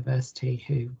Lincoln University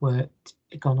who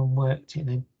gone and worked in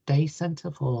a day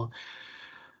centre for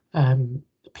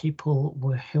people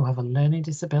who have a learning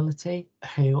disability,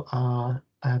 who are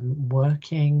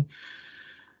working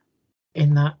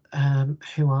in that,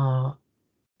 who are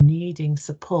needing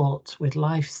support with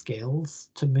life skills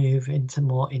to move into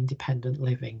more independent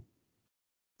living.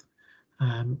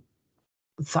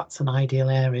 That's an ideal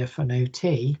area for an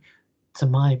OT, to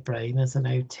my brain as an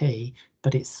OT,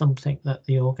 but it's something that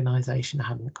the organisation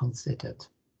hadn't considered.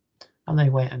 And they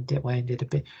went away and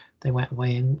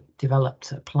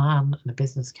developed a plan and a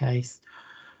business case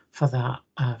for that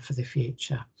for the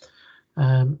future.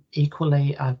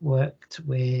 Equally, I've worked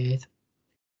with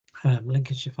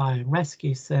Lincolnshire Fire and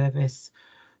Rescue Service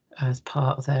as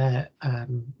part of their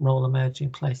role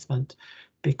emerging placement,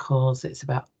 because it's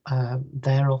about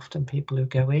they're often people who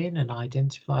go in and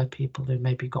identify people who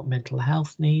maybe got mental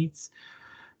health needs,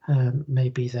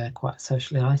 maybe they're quite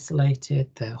socially isolated,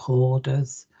 they're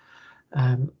hoarders,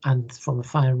 and from a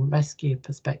fire and rescue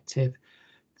perspective,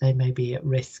 they may be at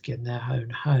risk in their own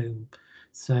home.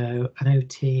 So an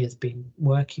OT has been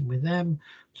working with them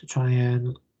to try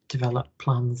and develop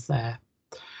plans there.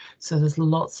 So there's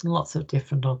lots and lots of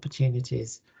different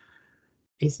opportunities.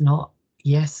 It's not,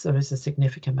 yes, there is a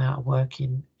significant amount of work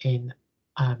in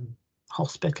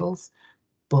hospitals,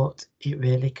 but it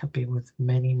really could be with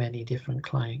many, many different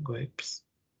client groups.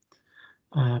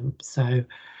 So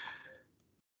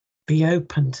be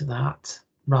open to that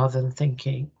rather than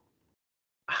thinking,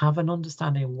 have an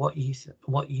understanding of what you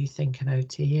think an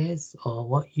OT is, or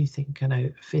what you think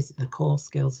the core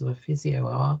skills of a physio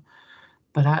are,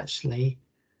 but actually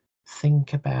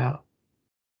think about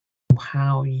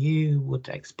how you would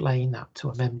explain that to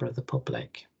a member of the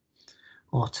public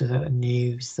or to a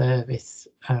new service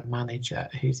manager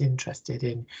who's interested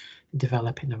in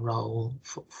developing a role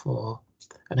for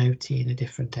an OT in a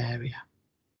different area.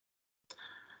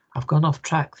 I've gone off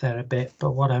track there a bit,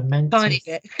 but what I meant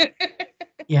to,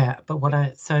 yeah, but what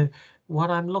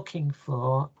I'm looking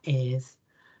for is,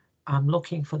 I'm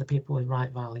looking for the people with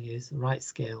right values, the right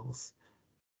skills,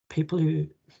 people who,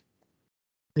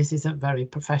 this isn't very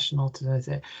professional to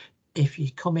say, if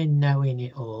you come in knowing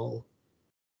it all,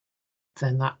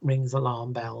 then that rings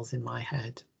alarm bells in my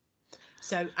head.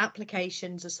 So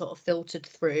applications are sort of filtered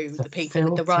through the people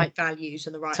with the right values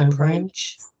and the right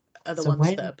approach are the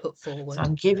ones that are put forward. So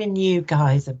I'm giving you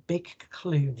guys a big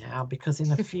clue now, because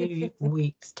in a few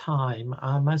weeks' time,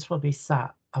 I most probably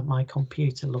sat at my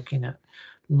computer looking at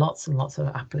lots and lots of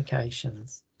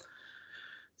applications.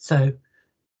 So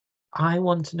I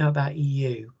want to know about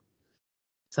you.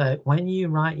 So when you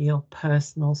write your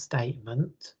personal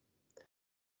statement,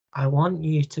 I want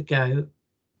you to go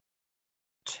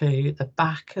to the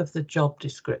back of the job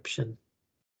description.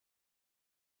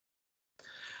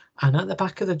 And at the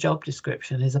back of the job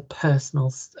description is a personal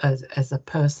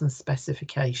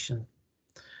specification.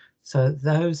 So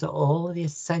those are all of the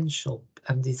essential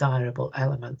and desirable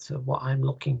elements of what I'm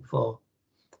looking for.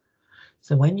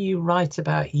 So when you write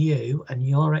about you and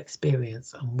your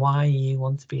experience and why you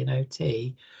want to be an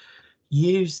OT,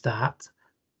 use that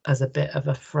as a bit of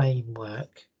a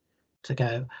framework to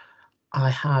go, I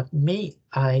have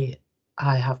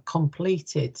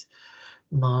completed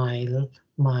my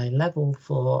level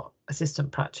 4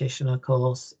 assistant practitioner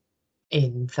course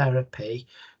in therapy.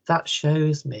 That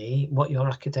shows me what your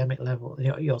academic level,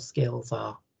 your skills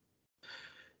are.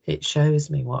 It shows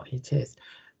me what it is,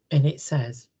 and it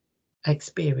says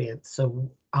experience. So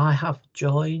I have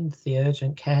joined the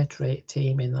urgent care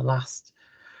team in the last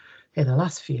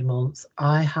few months.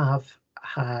 I have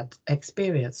had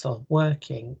experience of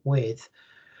working with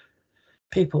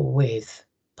people with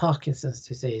Parkinson's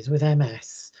disease, with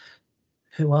MS,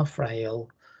 who are frail,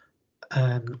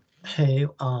 who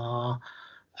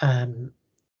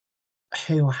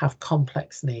have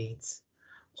complex needs.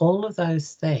 All of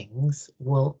those things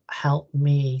will help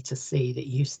me to see that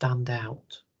you stand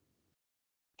out.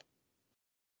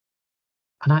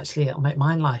 And actually, it'll make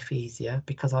my life easier,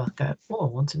 because I'll go, oh, I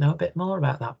want to know a bit more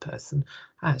about that person.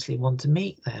 I actually want to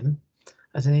meet them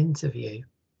at an interview.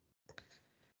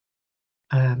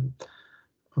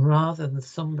 Rather than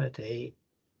somebody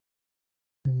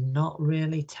not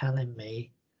really telling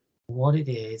me what it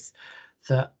is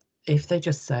that if they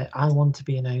just say, I want to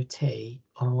be an OT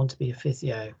or I want to be a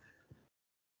physio,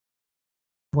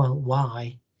 well,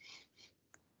 why?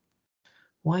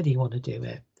 Why do you want to do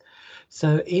it?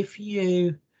 So if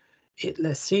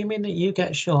assuming that you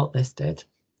get shortlisted,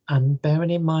 and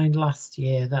bearing in mind last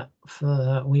year that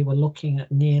we were looking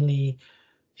at nearly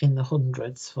in the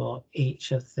hundreds for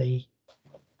each of the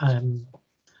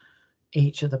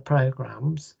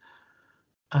programs,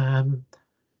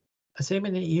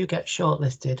 assuming that you get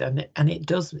shortlisted, and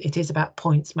it is about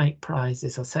points make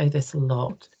prizes. I say this a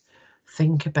lot.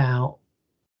 Think about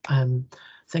on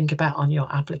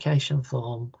your application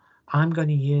form, I'm going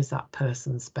to use that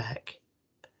person's spec.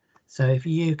 So if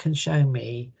you can show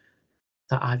me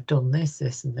that I've done this,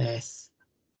 this, and this,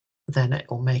 then it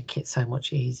will make it so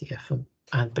much easier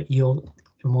but you're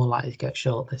more likely to get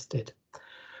shortlisted.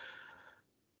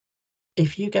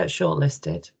 If you get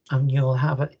shortlisted, and you'll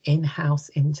have an in-house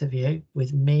interview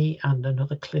with me and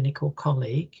another clinical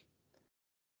colleague,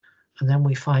 and then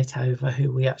we fight over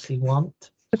who we actually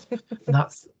want.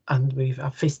 And we've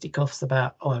had fisticuffs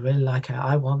about, oh, I really like her,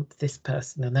 I want this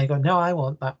person, and they go, no, I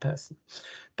want that person.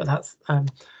 But that's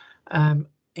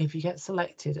if you get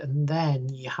selected, and then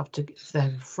you have to,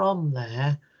 then from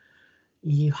there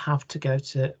you have to go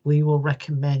to, we will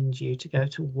recommend you to go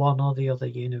to one or the other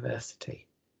university.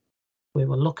 We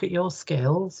will look at your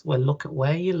skills, we'll look at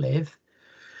where you live,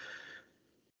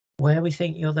 where we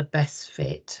think you're the best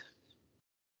fit,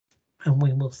 and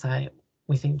we will say,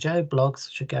 we think Joe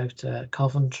Bloggs should go to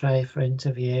Coventry for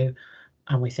interview,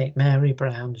 and we think Mary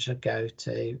Brown should go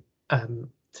to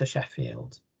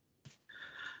Sheffield.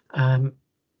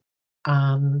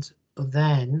 And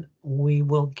then we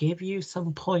will give you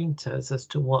some pointers as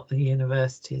to what the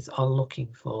universities are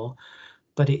looking for,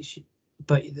 but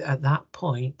at that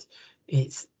point,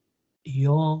 it's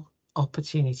your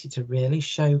opportunity to really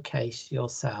showcase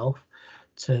yourself,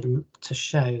 to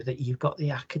show that you've got the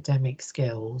academic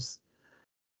skills,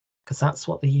 because that's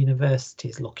what the university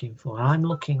is looking for. I'm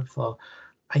looking for,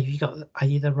 are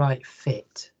you the right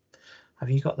fit? Have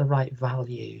you got the right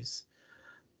values?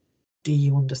 Do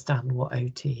you understand what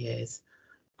OT is?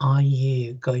 Are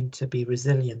you going to be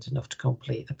resilient enough to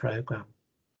complete the program?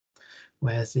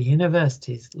 Whereas the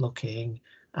university is looking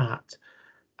at,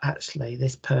 actually,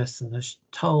 this person has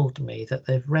told me that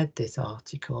they've read this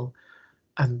article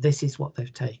and this is what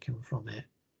they've taken from it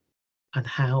and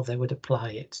how they would apply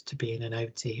it to being an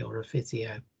OT or a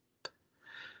physio.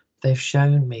 They've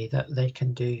shown me that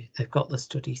they've got the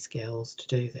study skills to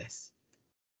do this.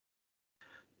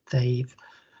 They've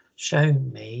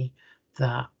shown me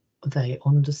that they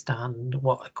understand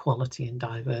what equality and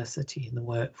diversity in the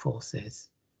workforce is.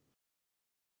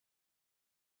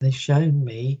 They've shown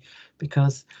me,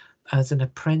 because as an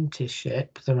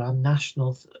apprenticeship, there are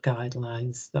national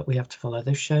guidelines that we have to follow.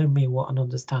 They've shown me what an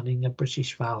understanding of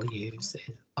British values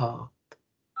are.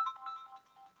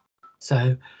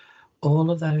 So all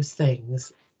of those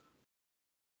things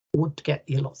would get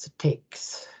you lots of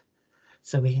ticks.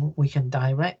 So we can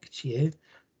direct you,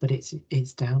 but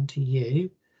it's down to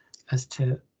you as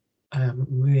to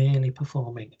really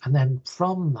performing. And then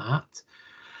from that,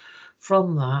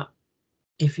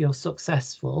 if you're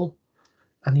successful,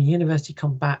 and the university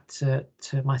come back to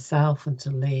myself and to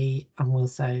Lee, and we'll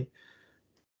say,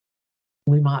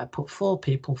 we might have put 4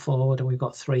 people forward and we've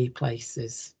got 3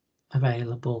 places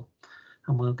available,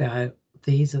 and we'll go,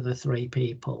 these are the 3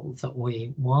 people that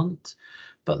we want,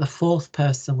 but the 4th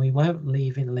person we won't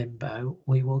leave in limbo.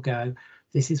 We will go,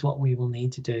 this is what we will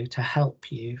need to do to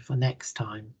help you for next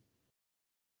time.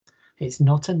 It's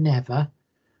not a never,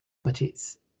 but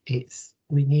it's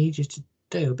we need you to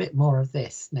do a bit more of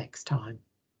this next time.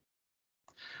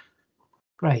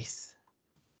 Grace.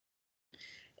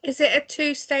 Is it a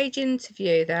 2-stage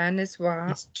interview then as well?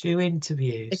 It's 2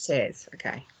 interviews. It is,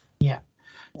 okay. Yeah.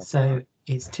 So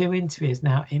it's 2 interviews.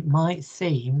 Now, it might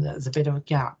seem that there's a bit of a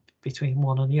gap between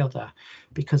one and the other,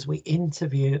 because we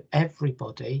interview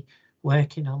everybody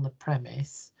working on the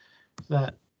premise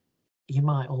that you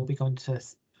might all be going to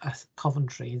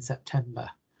Coventry in September.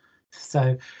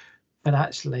 So, but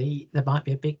actually there might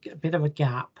be a bit of a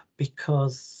gap,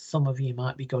 because some of you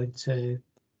might be going to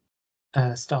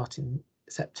start in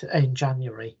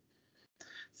January.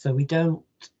 So we don't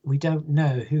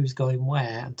know who's going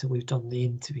where until we've done the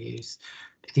interviews,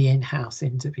 the in-house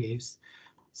interviews.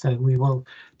 So we will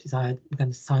decide, we're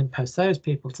going to signpost those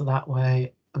people to that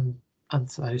way and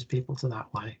answer those people to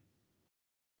that way.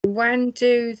 When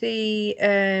do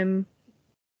the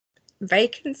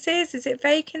vacancies, is it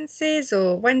vacancies,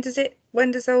 or when does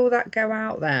all that go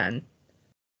out then?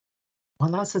 Well,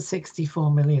 that's a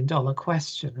 $64 million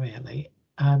question, really.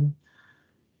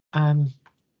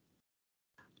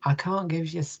 I can't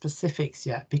give you specifics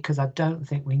yet because I don't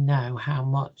think we know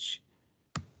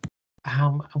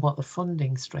what the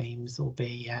funding streams will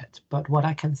be yet. But what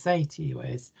I can say to you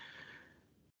is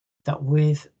that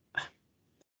with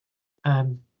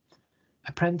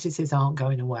apprentices aren't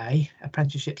going away,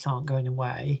 apprenticeships aren't going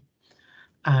away,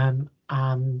 and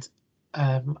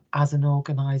as an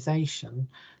organisation,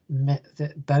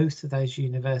 that both of those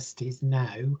universities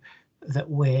know that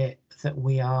we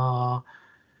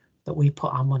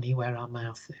put our money where our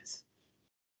mouth is.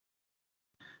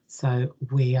 So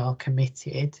we are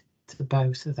committed to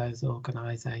both of those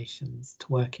organisations, to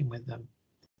working with them.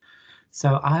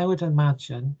 So I would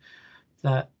imagine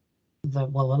that the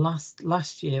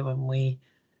last year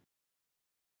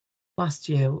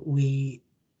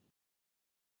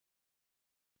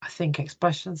I think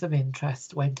expressions of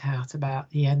interest went out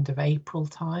about the end of April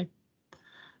time,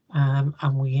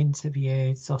 and we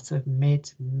interviewed sort of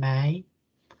mid-May,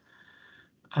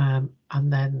 and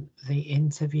then the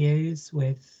interviews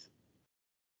with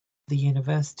the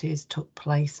universities took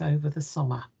place over the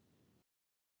summer.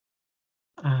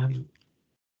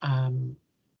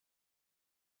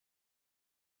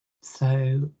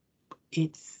 So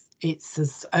it's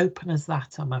as open as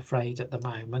that, I'm afraid, at the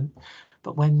moment.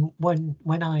 But when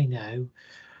I know,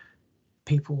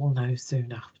 people will know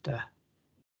soon after.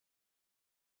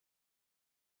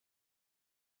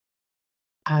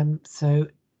 So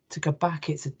to go back,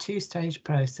 it's a two-stage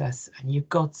process, and you've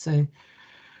got to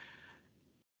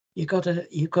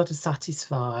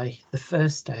satisfy the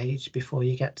first stage before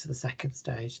you get to the second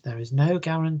stage. There is no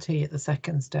guarantee at the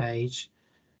second stage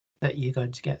that you're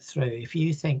going to get through. If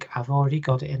you think I've already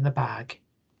got it in the bag,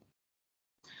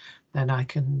 then I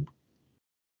can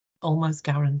almost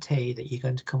guarantee that you're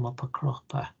going to come up a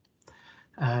cropper.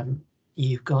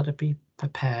 You've got to be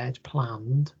prepared,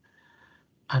 planned,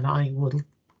 and I will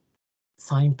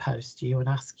signpost you and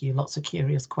ask you lots of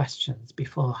curious questions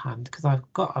beforehand, because I've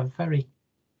got I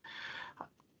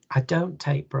don't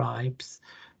take bribes,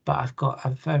 but I've got a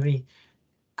very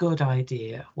good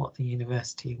idea what the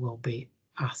university will be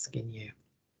asking you.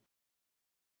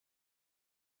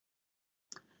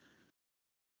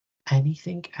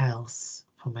 Anything else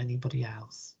from anybody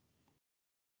else?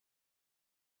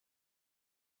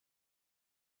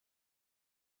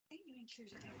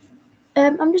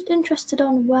 I'm just interested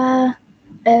on where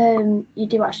you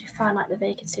do actually find like the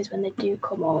vacancies when they do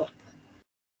come up.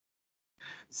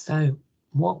 So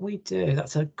what we do,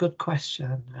 that's a good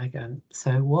question again.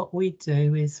 So what we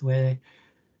do is my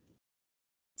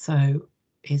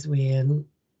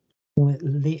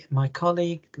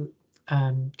colleague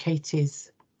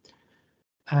Katie's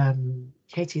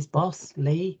boss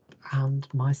Lee and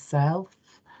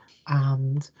myself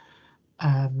and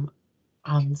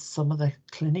some of the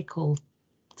clinical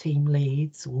team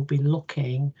leads will be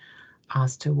looking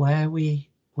as to where we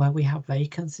have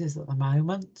vacancies at the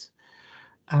moment,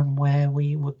 and where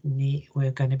we're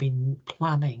going to be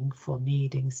planning for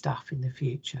needing staff in the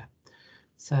future.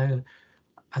 So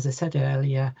as I said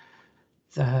earlier,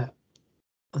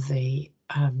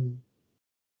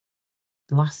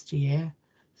 last year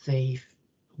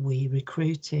we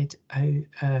recruited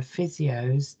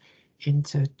physios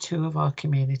into 2 of our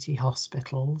community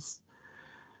hospitals,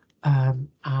 and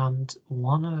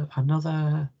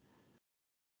another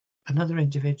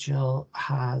individual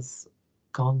has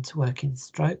gone to work in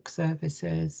stroke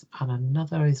services, and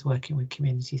another is working with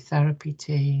community therapy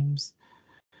teams,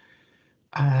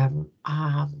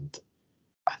 and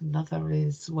another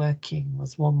is working,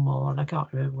 there's one more and I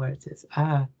can't remember where it is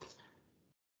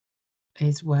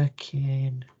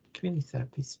working community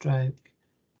therapy, stroke.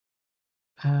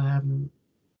 I've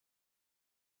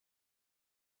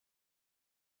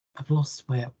lost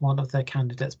one of the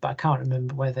candidates, but I can't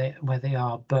remember where they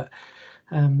are. But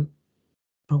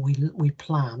we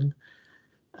plan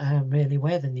really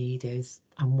where the need is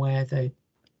and where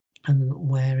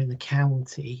in the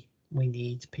county we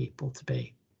need people to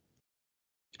be.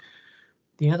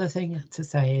 The other thing to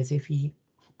say is if you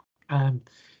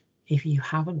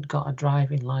haven't got a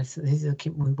driving license,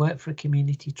 we work for a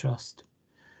community trust.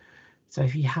 So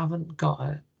if you haven't got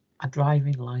a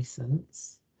driving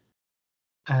license,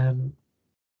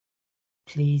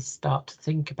 please start to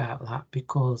think about that,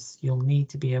 because you'll need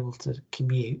to be able to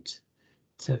commute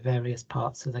to various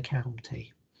parts of the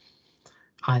county,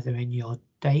 either in your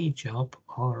day job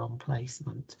or on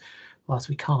placement. Whilst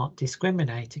we can't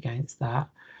discriminate against that,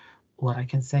 what I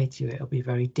can say to you, it'll be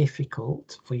very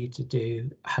difficult for you to do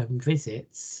home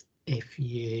visits if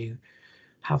you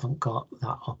haven't got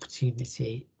that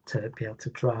opportunity to be able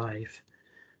to drive.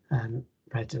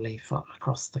 readily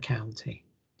across the county.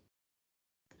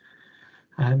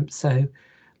 So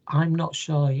I'm not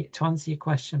sure, to answer your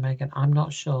question, Megan, I'm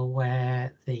not sure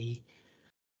where the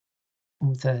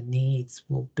needs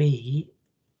will be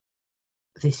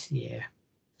this year,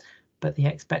 but the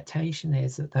expectation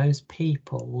is that those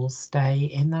people will stay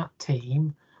in that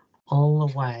team all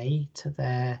the way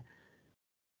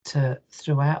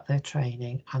throughout their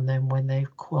training, and then when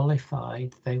they've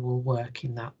qualified, they will work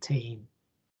in that team.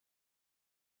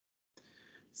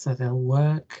 So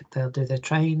they'll do their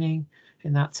training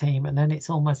in that team, and then it's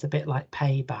almost a bit like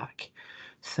payback.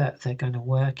 So they're going to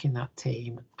work in that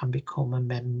team and become a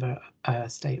member, a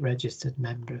state registered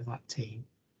member of that team.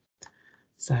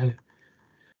 So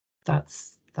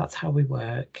that's how we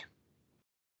work.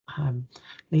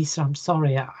 Lisa, I'm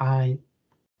sorry, I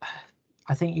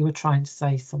think you were trying to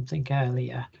say something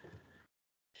earlier.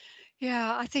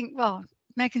 Yeah, I think, well,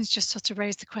 Megan's just sort of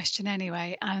raised the question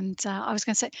anyway, and I was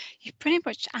going to say, you pretty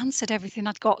much answered everything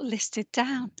I'd got listed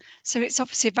down. So it's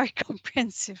obviously a very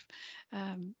comprehensive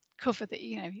cover that,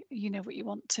 you know what you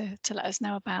want to let us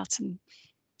know about, and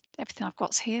everything I've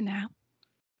got's here now.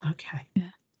 Okay. Yeah.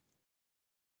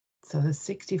 So the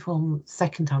 64,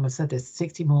 second time I said this,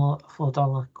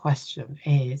 $64 question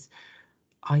is,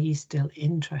 are you still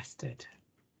interested?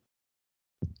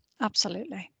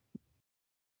 Absolutely.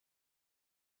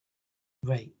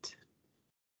 Great.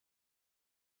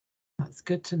 That's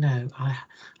good to know. I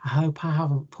hope I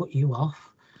haven't put you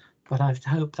off, but I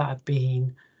hope that I've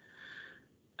been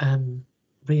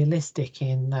realistic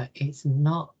in that it's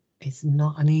not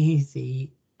an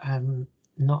easy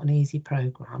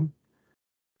program,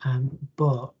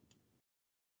 but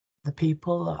the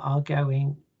people that are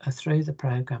going through the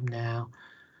program now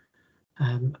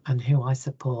and who I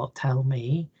support tell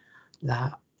me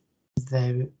that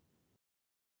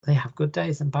they have good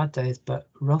days and bad days, but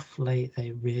roughly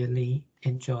they really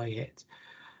enjoy it.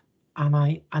 And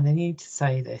I need to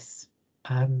say this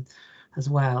as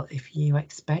well. If you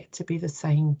expect to be the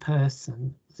same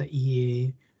person that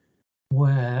you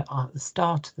were at the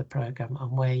start of the program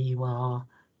and where you are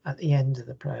at the end of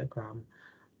the program,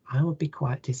 I would be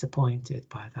quite disappointed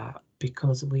by that,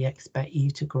 because we expect you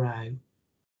to grow.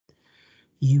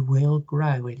 You will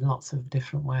grow in lots of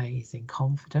different ways, in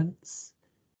confidence,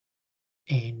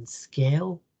 in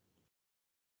skill,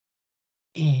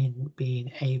 in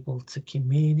being able to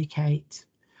communicate,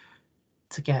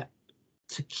 to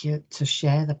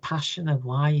share the passion of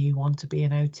why you want to be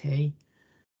an OT,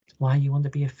 why you want to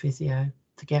be a physio,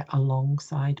 to get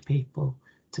alongside people,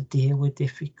 to deal with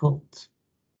difficult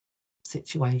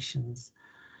situations.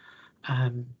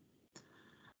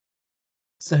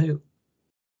 So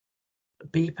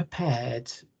be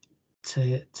prepared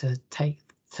to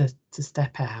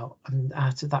step out and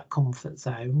out of that comfort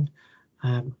zone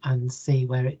and see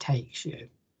where it takes you.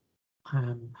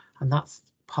 And that's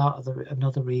part of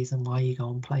another reason why you go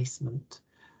on placement,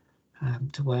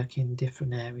 to work in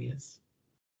different areas.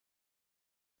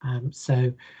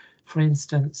 So, for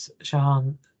instance,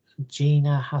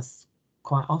 Gina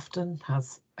quite often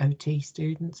has OT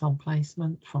students on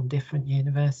placement from different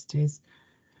universities.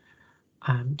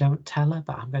 Don't tell her,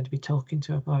 but I'm going to be talking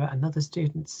to her about another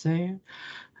student soon.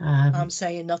 I'm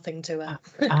saying nothing to her.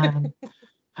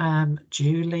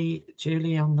 Julie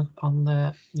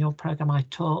on your program,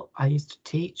 I used to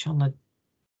teach on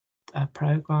a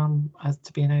program as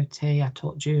to be an OT. I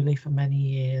taught Julie for many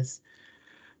years.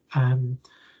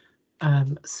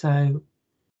 So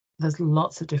there's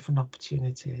lots of different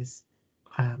opportunities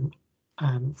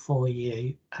for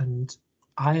you, and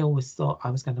I always thought I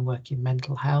was going to work in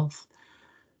mental health,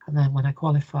 and then when I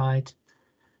qualified,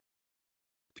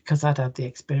 because I'd had the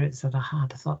experience that I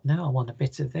had, I thought, no, I want a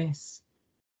bit of this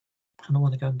and I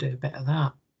want to go and do a bit of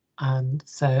that. And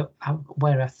so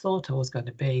where I thought I was going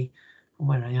to be and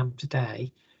where I am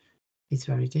today is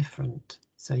very different.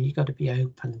 So you've got to be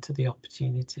open to the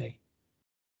opportunity.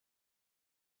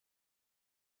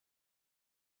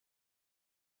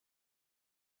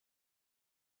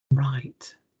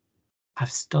 Right.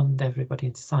 I've stunned everybody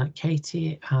into silence.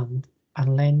 Katie and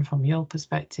Lynn, from your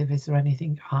perspective, is there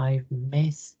anything I've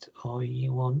missed or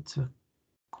you want to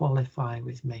qualify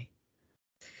with me?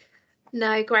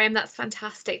 No, Graham, that's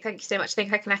fantastic. Thank you so much. I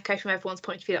think I can echo from everyone's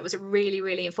point of view. That was a really,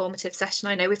 really informative session.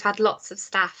 I know we've had lots of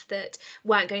staff that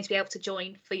weren't going to be able to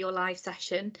join for your live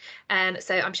session.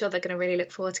 So I'm sure they're going to really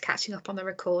look forward to catching up on the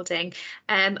recording.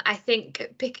 I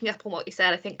think picking up on what you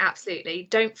said, I think absolutely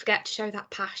don't forget to show that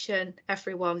passion,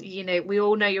 everyone. You know, we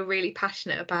all know you're really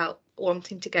passionate about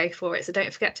wanting to go for it. So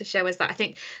don't forget to show us that. I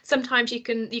think sometimes you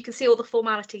can see all the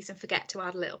formalities and forget to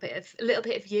add a little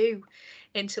bit of you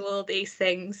into all these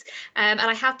things. And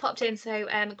I have popped in, so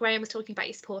Graham was talking about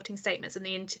your supporting statements and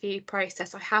the interview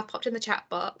process. I have popped in the chat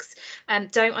box.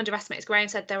 Don't underestimate, as Graham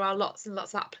said, there are lots and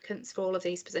lots of applicants for all of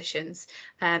these positions.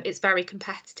 It's very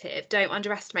competitive. Don't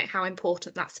underestimate how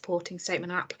important that supporting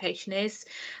statement and application is.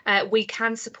 We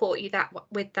can support you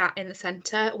with that in the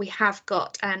centre. We have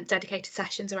got dedicated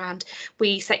sessions around,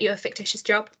 we set you a fictitious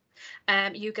job.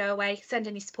 You go away, send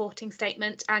in your supporting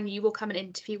statement, and you will come and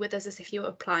interview with us as if you were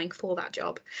applying for that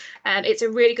job. It's a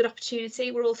really good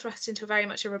opportunity. We're all thrust into very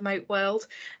much a remote world,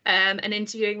 and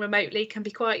interviewing remotely can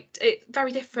be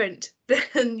very different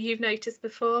than you've noticed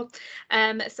before.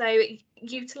 So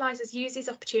use these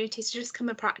opportunities to just come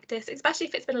and practice, especially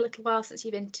if it's been a little while since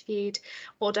you've interviewed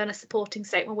or done a supporting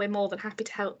statement. We're more than happy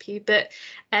to help you. But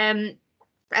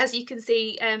as you can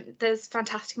see, there's a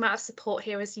fantastic amount of support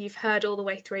here, as you've heard all the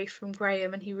way through from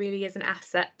Graham, and he really is an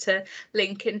asset to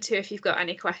link into if you've got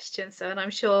any questions. So, and I'm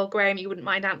sure, Graham, you wouldn't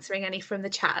mind answering any from the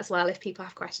chat as well if people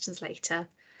have questions later.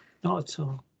 Not at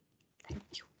all. Thank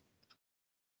you.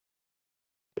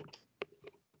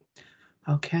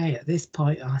 Okay, at this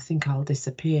point, I think I'll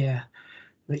disappear,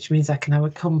 which means I can have a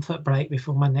comfort break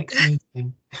before my next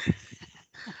meeting.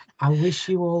 I wish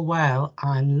you all well,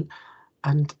 and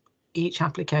each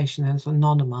application is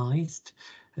anonymised,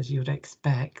 as you would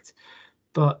expect,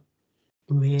 but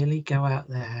really go out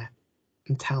there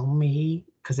and tell me,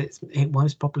 because it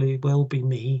most probably will be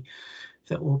me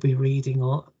that will be reading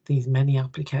all these many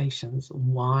applications,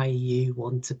 why you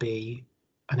want to be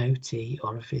an OT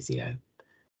or a physio.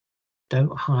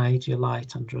 Don't hide your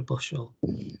light under a bushel.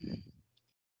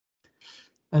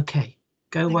 Okay,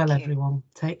 go Thank well, you. everyone.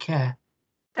 Take care.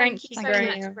 Thank you so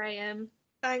Graham. much, Graham.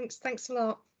 Thanks a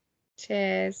lot.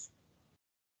 Cheers.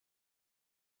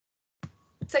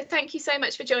 So thank you so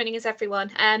much for joining us, everyone.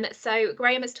 So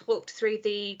Graham has talked through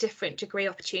the different degree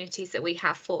opportunities that we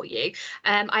have for you.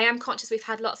 I am conscious we've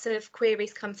had lots of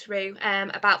queries come through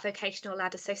about vocational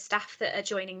ladder, so staff that are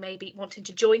joining maybe wanting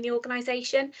to join the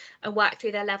organisation and work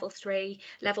through their level 3,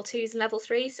 level 2s and level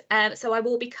 3s. So I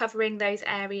will be covering those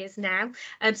areas now.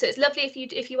 So it's lovely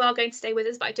if you are going to stay with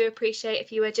us, but I do appreciate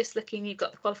if you are just looking, you've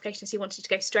got the qualifications, you wanted to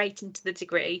go straight into the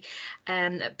degree,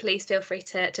 please feel free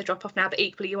to drop off now. But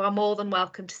equally, you are more than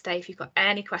welcome to stay if you've got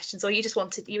any questions, or you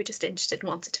were just interested and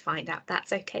wanted to find out.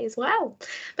 That's okay as well.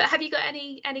 But have you got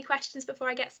any questions before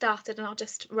I get started? And I'll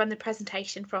just run the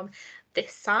presentation from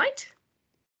this side.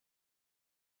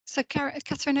 So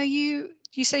Catherine, are you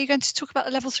say you're going to talk about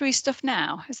the level 3 stuff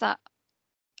now? Is that,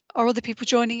 or other people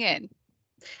joining in?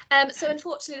 So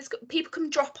unfortunately, people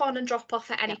can drop on and drop off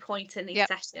at any point in these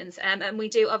sessions, and we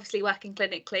do obviously working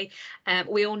clinically.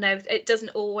 We all know it doesn't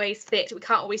always fit. We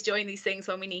can't always join these things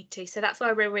when we need to, so that's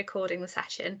why we're recording the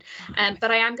session. But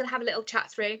I am going to have a little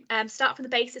chat through, start from the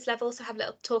basis level, so have a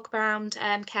little talk around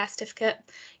care certificate,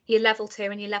 your level 2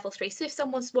 and your level 3. So if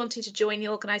someone's wanting to join the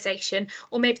organisation,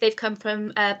 or maybe they've come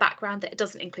from a background that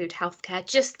doesn't include healthcare,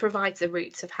 just provides the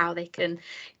routes of how they can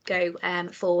go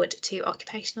forward to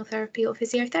occupational therapy or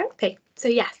physiotherapy. So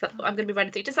yes, that's what I'm going to be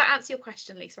running through. Does that answer your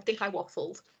question, Lisa? I think I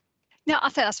waffled. No, I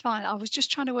think that's fine. I was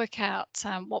just trying to work out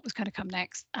what was going to come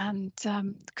next, and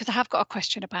because I have got a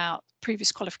question about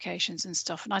previous qualifications and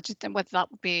stuff, and I just didn't know whether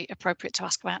that would be appropriate to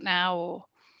ask about now or.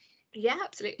 Yeah,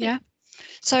 absolutely. Yeah.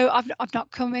 So I've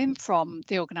not come in from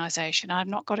the organisation. I've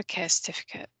not got a care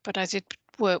certificate, but I did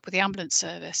work with the ambulance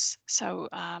service, so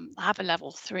I have a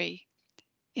level 3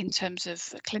 in terms of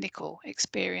clinical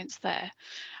experience there,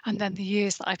 and then the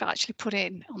years that I've actually put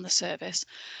in on the service.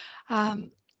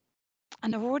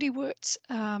 And I've already worked,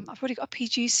 I've already got a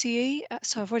PGCE,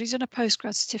 so I've already done a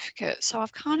postgrad certificate. So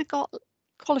I've kind of got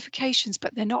qualifications,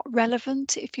 but they're not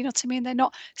relevant, if you know what I mean. They're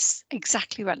not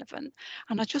exactly relevant.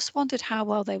 And I just wondered how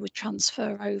well they would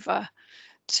transfer over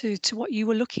to what you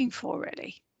were looking for,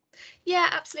 really. Yeah,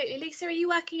 absolutely. Lisa, are you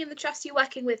working in the trust? You're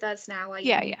working with us now, are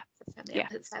you? Yeah.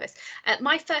 Service.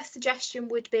 My first suggestion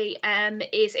would be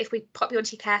is if we pop you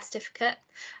onto your care certificate.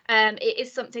 It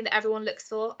is something that everyone looks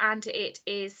for, and it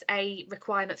is a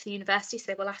requirement for the university, so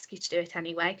they will ask you to do it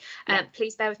anyway.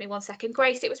 Please bear with me one second.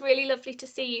 Grace, it was really lovely to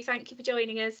see you. Thank you for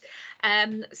joining us.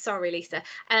 Sorry, Lisa.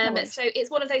 So it's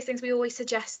one of those things we always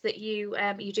suggest that you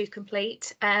do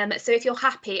complete. So if you're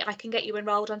happy, I can get you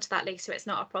enrolled onto that, Lisa. It's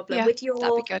not a problem. Yeah, with your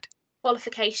that'd be good.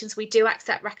 Qualifications, we do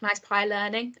accept recognised prior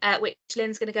learning, which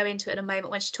Lynn's going to go into in a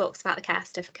moment when she talks about the care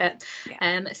certificate.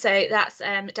 So that's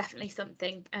definitely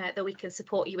something that we can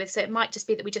support you with. So it might just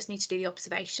be that we just need to do the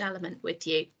observation element with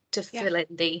you. to fill in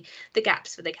the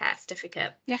gaps for the care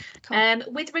certificate. Yeah, cool.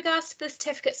 With regards to the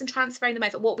certificates and transferring them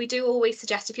over, what we do always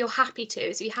suggest, if you're happy to,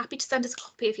 is you're happy to send us a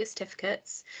copy of your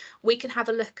certificates. We can have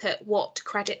a look at what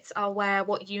credits are where,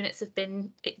 what units have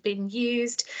been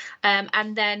used,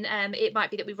 and then it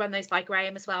might be that we run those by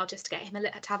Graham as well, just to get him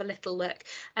to have a little look,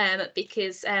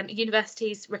 because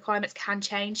universities' requirements can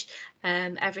change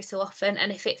every so often,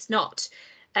 and if it's not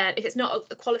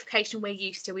a qualification we're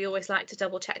used to, we always like to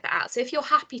double check that out. So if you're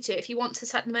happy to, if you want to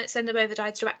send them over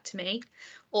direct to me,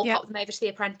 or pop them over to the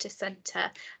Apprentice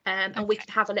Centre, and we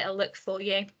can have a little look for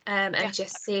you, and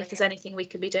just see if there's anything we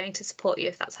can be doing to support you,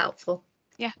 if that's helpful.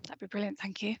 Yeah, that'd be brilliant.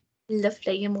 Thank you.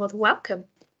 Lovely, you're more than welcome.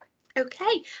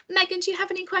 Okay, Megan, do you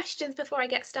have any questions before I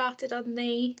get started on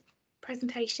the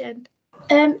presentation?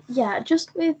 Yeah,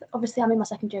 just with, obviously I'm in my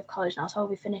second year of college now, so I'll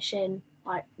be finishing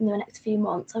like in the next few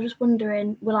months. I was just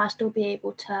wondering, will I still be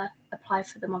able to apply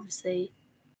for them, obviously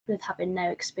with having no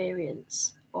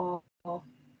experience, or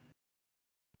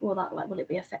will that, like, will it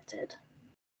be affected?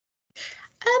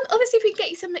 Obviously, if we can get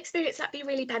you some experience, that'd be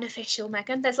really beneficial,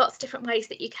 Megan. There's lots of different ways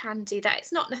that you can do that.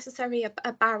 It's not necessarily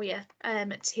a barrier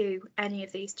to any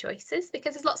of these choices,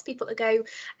 because there's lots of people that go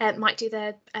might do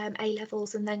their A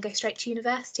levels and then go straight to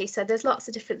university. So there's lots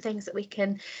of different things that we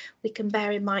can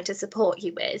bear in mind to support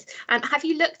you with. Have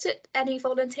you looked at any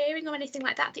volunteering or anything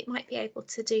like that that you might be able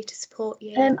to do to support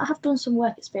you? I have done some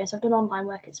work experience. I've done online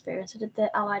work experience. I did the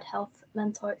Allied Health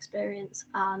Mentor experience,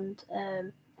 and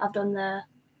I've done the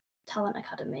Talent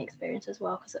Academy experience as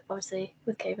well, because obviously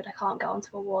with COVID I can't get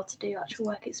onto a ward to do actual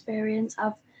work experience.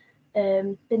 I've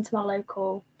been to my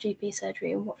local GP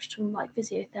surgery and watched some like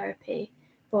physiotherapy,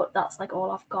 but that's like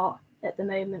all I've got at the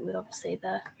moment, with obviously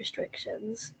the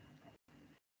restrictions.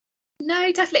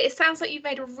 No, definitely. It sounds like you've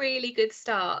made a really good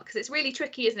start, because it's really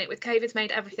tricky, isn't it? With COVID's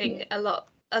made everything a lot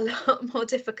more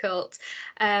difficult.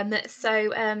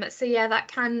 So yeah, that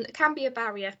can be a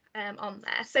barrier on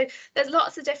there. So there's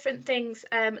lots of different things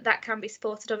that can be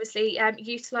supported. Obviously,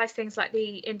 utilise things like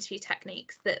the interview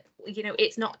techniques that, you know,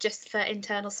 it's not just for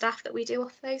internal staff that we do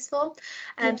offer those for.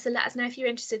 So let us know if you're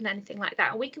interested in anything like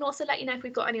that. And we can also let you know if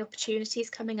we've got any opportunities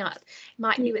coming up. It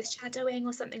might be with shadowing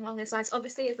or something along those lines.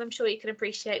 Obviously, as I'm sure you can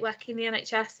appreciate, working in the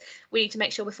NHS, we need to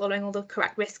make sure we're following all the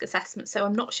correct risk assessments. So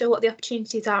I'm not sure what the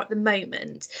opportunities are at the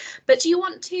moment. But do you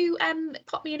want to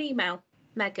pop me an email,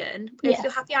 Megan? If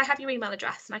you're happy, I have your email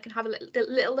address, and I can have a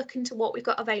little look into what we've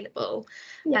got available,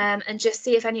 and just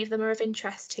see if any of them are of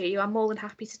interest to you. I'm more than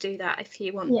happy to do that if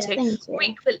you want to.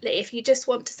 Frequently, if you just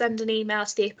want to send an email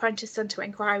to the Apprentice Centre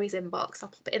Inquiries inbox, I'll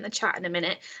pop it in the chat in a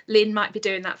minute. Lynn might be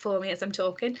doing that for me as I'm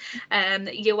talking.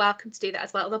 You're welcome to do that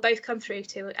as well. They'll both come through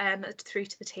to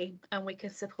the team, and we can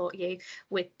support you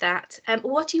with that.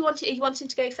 What do you want? Are you wanting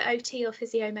to go for OT or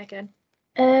physio, Megan?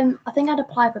 I think I'd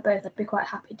apply for both. I'd be quite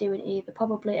happy doing either.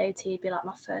 Probably OT would be like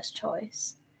my first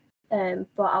choice,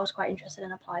 but I was quite interested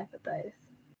in applying for both.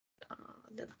 Oh,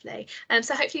 lovely.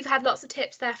 So hopefully you've had lots of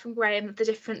tips there from Graham, the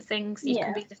different things you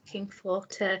can be looking for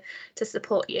to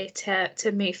support you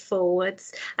to move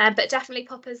forwards. But definitely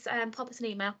pop us an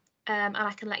email, and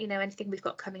I can let you know anything we've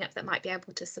got coming up that might be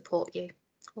able to support you.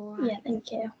 All right. Yeah,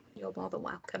 thank you. You're more than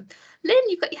welcome. Lynn,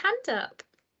 you've got your hand up.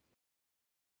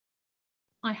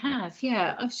 I have,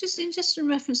 yeah. I was just in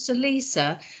reference to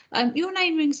Lisa. Your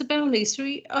name rings a bell, Lisa.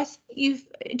 I think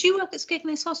do you work at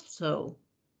Skegness Hospital?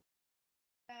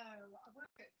 No, I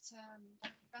work at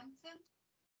Grantham.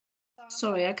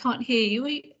 Sorry, I can't hear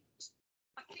you.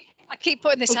 I keep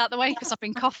putting this out the way because I've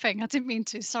been coughing. I didn't mean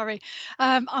to, sorry.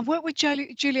 I work with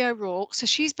Julie O'Rourke. So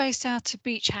she's based out of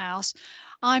Beach House.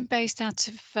 I'm based out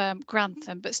of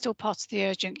Grantham, but still part of the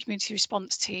urgent community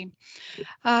response team.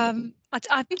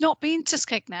 I've not been to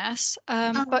Skegness,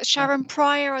 but Sharon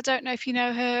Pryor, I don't know if you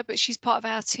know her, but she's part of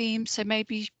our team. So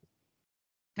maybe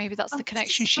that's the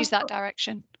connection. She's that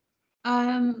direction.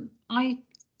 I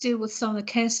deal with some of the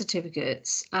care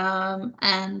certificates,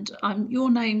 and your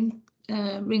name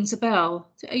rings a bell.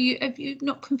 Have you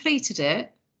not completed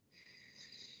it?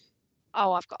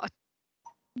 Oh, I've got a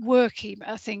work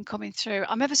email thing coming through.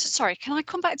 I'm ever so sorry. Can I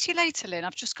come back to you later, Lynn?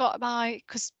 I've just got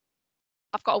because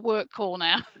I've got a work call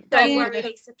now. Don't worry,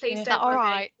 Lisa. Please don't worry. All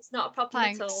right. It's not a problem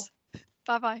at all.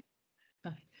 Bye-bye.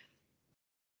 Bye.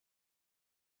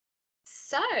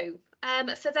 So,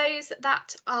 for those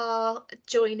that are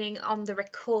joining on the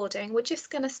recording, we're just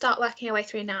going to start working our way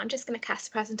through now. I'm just going to cast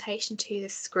the presentation to the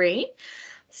screen.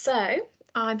 So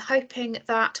I'm hoping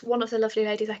that one of the lovely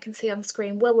ladies I can see on the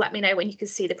screen will let me know when you can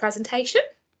see the presentation.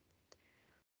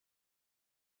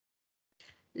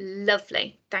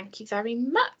 Lovely. Thank you very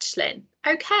much, Lynn.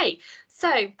 Okay,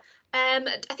 so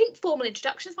I think formal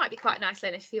introductions might be quite nice,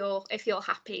 Lynn, if you're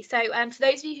happy. So for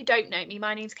those of you who don't know me,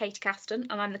 my name's Katie Caston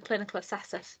and I'm the clinical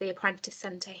assessor for the Apprentice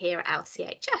Centre here at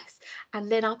LCHS. And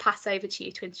Lynn, I'll pass over to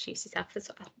you to introduce yourself as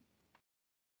well.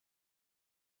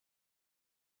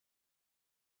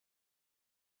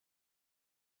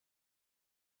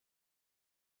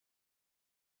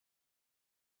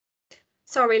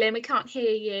 Sorry, Lynn, we can't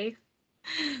hear you.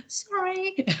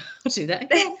 Sorry, I'll do that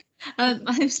again.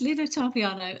 My name's Lynn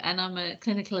Ottaviano and I'm a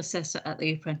clinical assessor at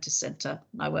the Apprentice Centre.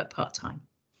 I work part-time.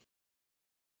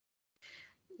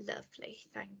 Lovely,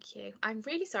 thank you. I'm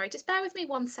really sorry, just bear with me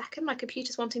 1 second. My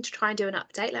computer's wanting to try and do an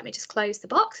update. Let me just close the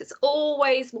box. It's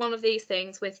always one of these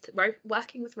things with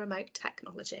working with remote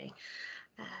technology.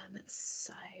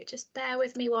 So just bear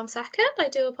with me 1 second. I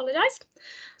do apologise.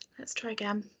 Let's try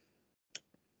again.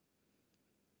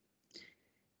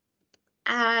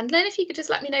 And Lynn, if you could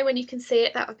just let me know when you can see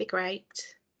it, that would be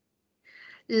great.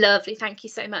 Lovely, thank you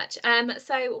so much.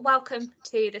 So welcome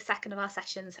to the second of our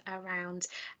sessions around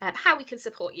how we can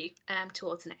support you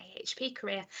towards an AHP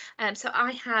career. So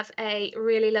I have a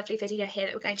really lovely video here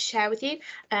that we're going to share with you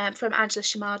from Angela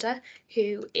Shimada,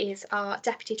 who is our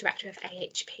Deputy Director of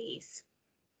AHPs.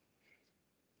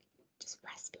 Just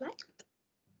press play.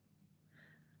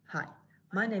 Hi,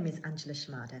 my name is Angela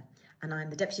Shimada and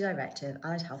I'm the Deputy Director of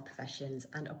Allied Health Professions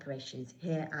and Operations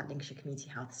here at Lincolnshire Community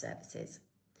Health Services.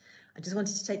 I just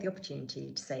wanted to take the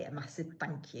opportunity to say a massive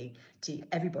thank you to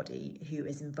everybody who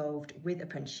is involved with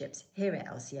apprenticeships here at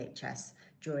LCHS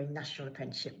during National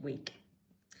Apprenticeship Week.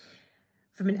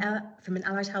 From an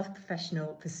allied health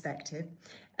professional perspective,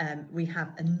 we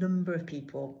have a number of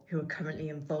people who are currently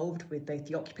involved with both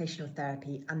the occupational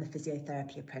therapy and the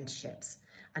physiotherapy apprenticeships,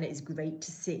 and it is great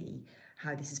to see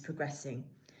how this is progressing.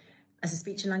 As a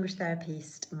speech and language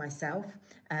therapist myself,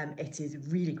 it is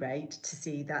really great to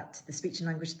see that the speech and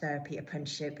language therapy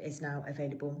apprenticeship is now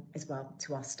available as well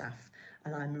to our staff,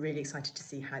 and I'm really excited to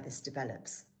see how this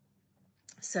develops.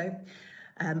 So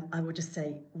I will just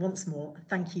say once more,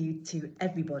 thank you to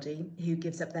everybody who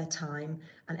gives up their time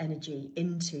and energy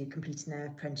into completing their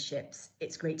apprenticeships.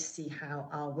 It's great to see how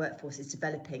our workforce is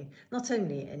developing, not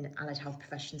only in allied health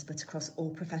professions, but across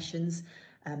all professions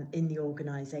in the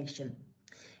organisation.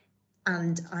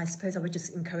 And I suppose I would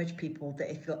just encourage people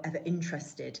that if you're ever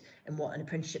interested in what an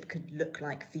apprenticeship could look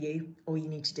like for you, all you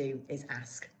need to do is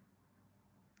ask.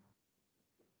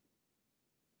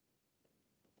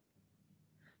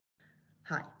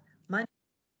 Hi,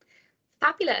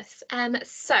 Fabulous.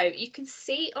 So you can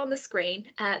see on the screen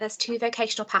there's 2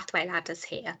 vocational pathway ladders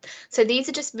here. So these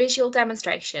are just visual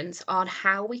demonstrations on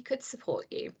how we could support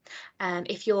you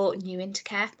if you're new into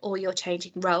care or you're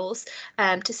changing roles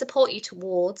to support you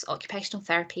towards occupational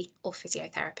therapy or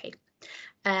physiotherapy.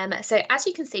 So as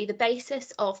you can see, the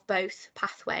basis of both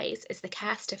pathways is the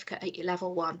care certificate at your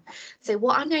level 1. So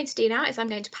what I'm going to do now is I'm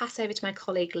going to pass over to my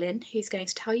colleague Lynn, who's going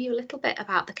to tell you a little bit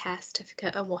about the care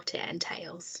certificate and what it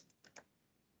entails.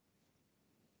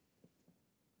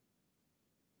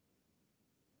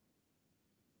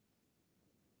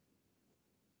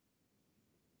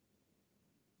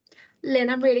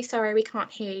 Lynn, I'm really sorry, we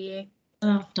can't hear you.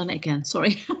 Oh, I've done it again,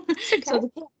 sorry. Okay.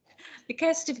 So the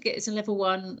care certificate is a level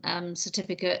 1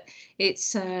 certificate.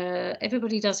 It's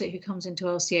everybody does it who comes into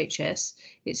LCHS.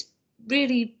 It's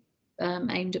really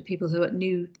aimed at people who are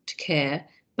new to care,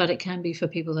 but it can be for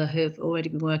people that have already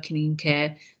been working in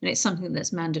care, and it's something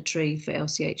that's mandatory for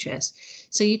LCHS.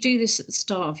 So you do this at the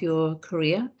start of your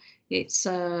career. It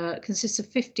consists of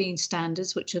 15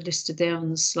 standards, which are listed there on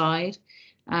the slide.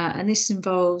 And this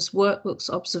involves workbooks,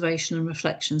 observation and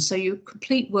reflection. So you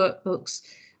complete workbooks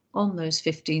on those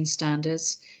 15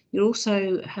 standards. You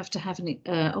also have to have an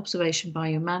observation by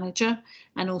your manager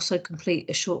and also complete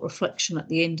a short reflection at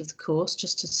the end of the course,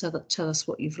 just to tell us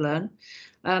what you've learned.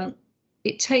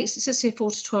 It says here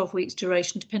 4 to 12 weeks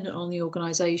duration, dependent on the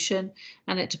organisation,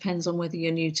 and it depends on whether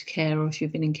you're new to care or if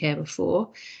you've been in care before.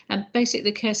 And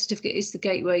basically the care certificate is the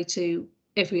gateway to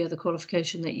every other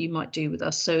qualification that you might do with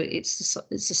us. So it's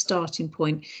a starting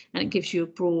point, and it gives you a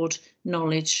broad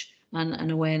knowledge and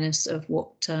an awareness of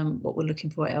what we're looking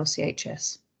for at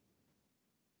LCHS.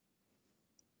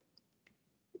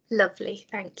 Lovely,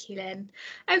 thank you, Lynn.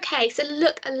 Okay, so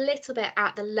look a little bit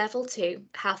at the level 2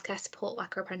 healthcare support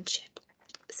worker apprenticeship.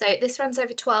 So this runs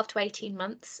over 12 to 18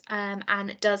 months and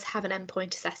it does have an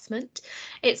endpoint assessment.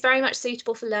 It's very much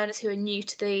suitable for learners who are new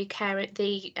to the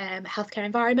healthcare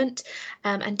environment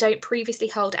and don't previously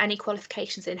hold any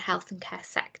qualifications in health and care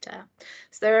sector.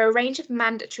 So there are a range of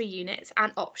mandatory units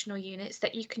and optional units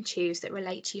that you can choose that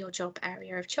relate to your job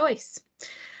area of choice.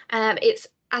 It's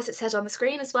as it said on the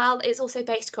screen as well, it's also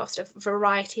based across a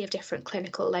variety of different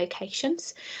clinical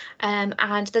locations,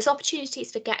 and there's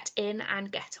opportunities for get in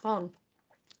and get on.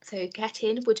 So get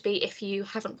in would be if you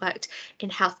haven't worked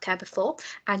in healthcare before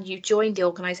and you joined the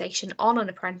organisation on an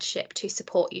apprenticeship to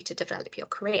support you to develop your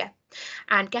career.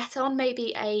 And get on may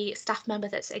be a staff member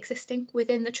that's existing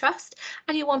within the trust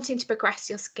and you're wanting to progress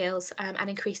your skills and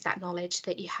increase that knowledge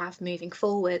that you have moving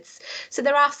forwards. So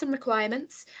there are some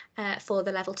requirements for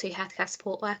the level 2 healthcare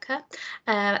support worker.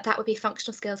 That would be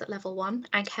functional skills at level 1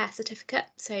 and care certificate.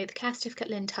 So the care certificate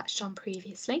Lynn touched on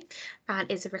previously and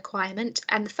is a requirement,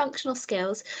 and the functional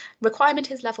skills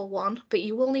requirement is level 1, but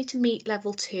you will need to meet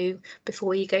level 2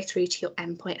 before you go through to your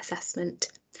endpoint assessment.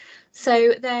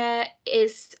 So there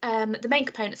is the main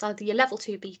components are your level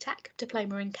 2 BTEC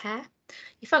diploma in care,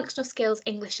 your functional skills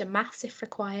English and maths if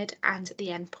required, and the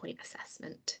endpoint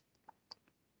assessment.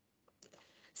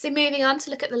 So moving on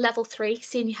to look at the level 3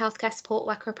 senior healthcare support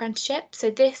worker apprenticeship. So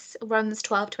this runs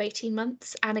 12 to 18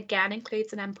 months and again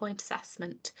includes an endpoint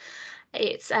assessment.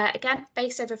 It's again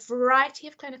based over a variety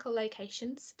of clinical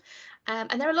locations,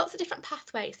 and there are lots of different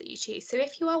pathways that you choose. So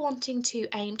if you are wanting to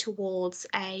aim towards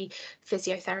a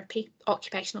physiotherapy,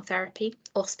 occupational therapy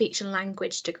or speech and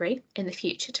language degree in the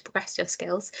future to progress your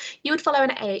skills, you would follow an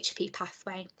AHP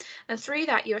pathway, and through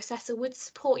that your assessor would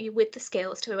support you with the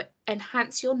skills to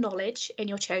enhance your knowledge in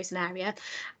your chosen area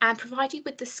and provide you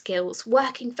with the skills,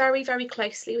 working very, very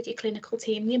closely with your clinical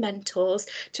team, your mentors,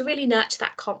 to really nurture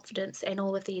that confidence in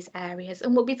all of these areas,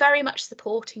 and will be very much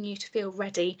supporting you to feel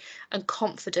ready and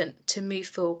confident to move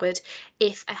forward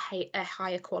if a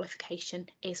higher qualification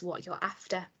is what you're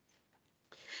after.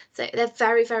 So they're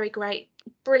very, very great,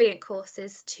 brilliant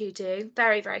courses to do,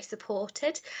 very, very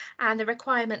supported, and the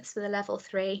requirements for the level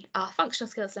 3 are functional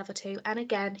skills level 2 and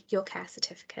again your care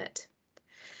certificate.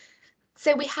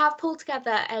 So we have pulled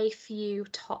together a few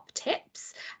top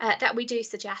tips that we do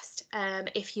suggest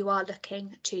if you are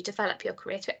looking to develop your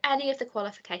career through any of the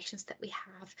qualifications that we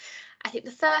have. I think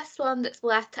the first one that's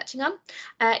worth touching on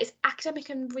is academic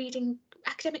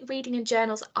reading and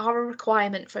journals are a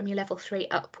requirement from your level 3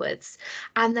 upwards,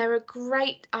 and they're a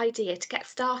great idea to get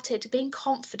started being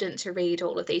confident to read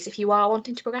all of these. If you are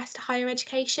wanting to progress to higher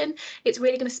education, it's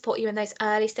really going to support you in those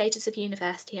early stages of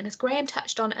university, and as Graham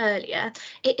touched on earlier,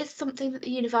 it is something that the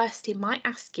university might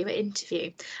ask you at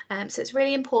interview, so it's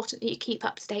really important that you keep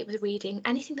up to date with reading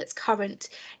anything that's current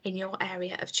in your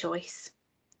area of choice.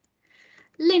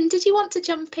 Lynn, did you want to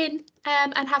jump in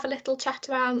and have a little chat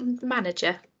around the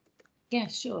manager? Yeah,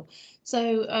 sure.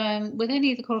 So with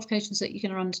any of the qualifications that you're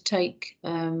going to undertake,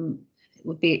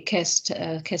 would be it care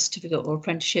certificate or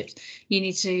apprenticeships, you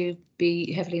need to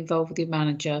be heavily involved with your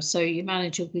manager. So your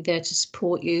manager will be there to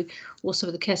support you. Also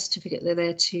with the care certificate, they're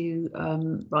there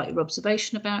to write your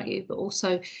observation about you, but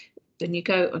also when you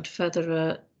go on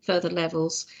to further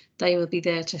levels, they will be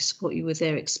there to support you with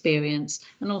their experience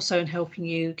and also in helping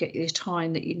you get the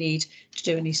time that you need to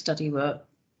do any study work.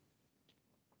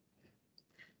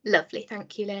 Lovely,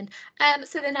 thank you, Lynn.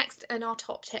 So the next in our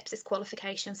top tips is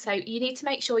qualification. So you need to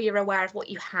make sure you're aware of what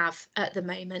you have at the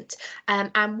moment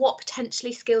and what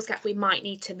potentially skills gap we might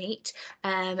need to meet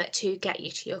to get you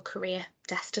to your career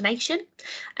destination.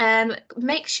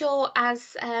 Make sure,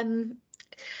 as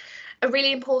a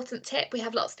really important tip, we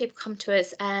have lots of people come to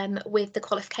us with the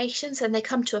qualifications and they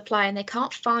come to apply and they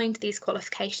can't find these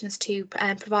qualifications to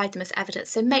provide them as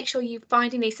evidence. So make sure you're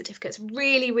finding these certificates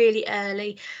really, really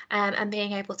early and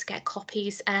being able to get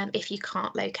copies if you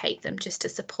can't locate them, just to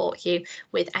support you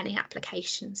with any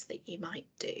applications that you might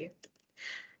do.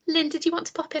 Lynn, did you want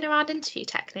to pop in around interview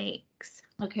techniques?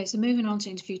 Okay, so moving on to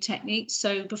interview techniques.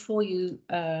 So before you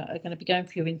are going to be going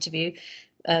for your interview,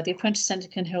 the Apprentice Centre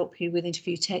can help you with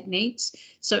interview techniques.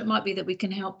 So it might be that we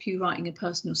can help you writing a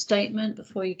personal statement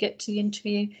before you get to the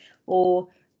interview, or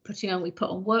we put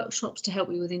on workshops to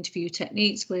help you with interview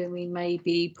techniques, where we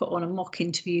maybe put on a mock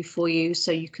interview for you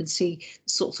so you can see the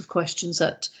sorts of questions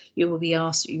that you will be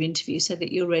asked at your interview, so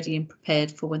that you're ready and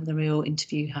prepared for when the real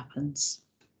interview happens.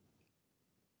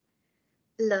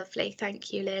 Lovely,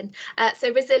 thank you, Lynn.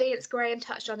 So resilience, Graham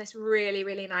touched on this really,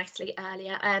 really nicely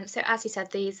earlier. So as you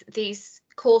said, these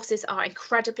courses are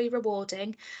incredibly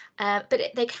rewarding, but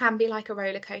they can be like a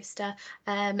roller coaster.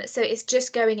 So it's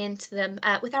just going into them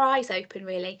with our eyes open,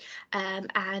 really,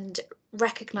 and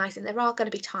recognising there are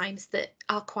going to be times that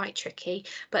are quite tricky,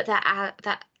 but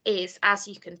that is, as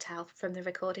you can tell from the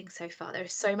recording so far, there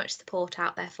is so much support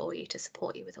out there for you to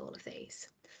support you with all of these.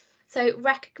 So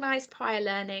recognised prior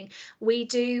learning, we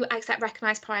do accept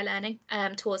recognised prior learning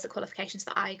towards the qualifications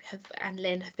that I have and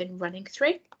Lynn have been running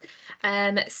through.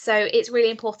 So it's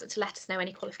really important to let us know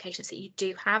any qualifications that you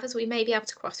do have, as we may be able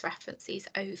to cross-reference these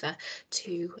over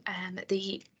to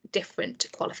the different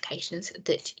qualifications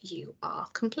that you are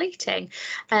completing.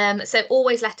 So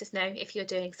always let us know if you're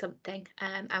doing something,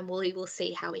 and we will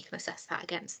see how we can assess that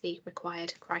against the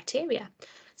required criteria.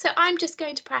 So I'm just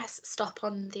going to press stop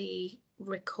on the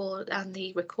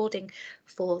recording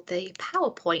for the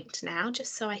PowerPoint now,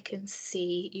 just so I can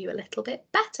see you a little bit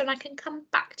better and I can come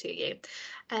back to you.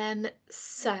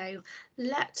 So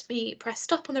let me press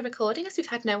stop on the recording, as we've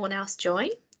had no one else join.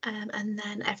 And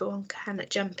then everyone can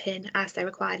jump in as they're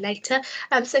required later.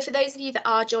 So for those of you that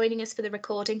are joining us for the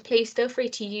recording, please feel free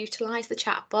to utilise the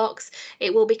chat box.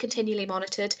 It will be continually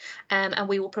monitored, and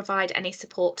we will provide any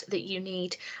support that you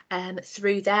need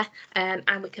through there,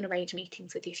 and we can arrange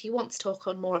meetings with you if you want to talk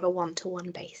on more of a one-to-one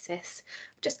basis.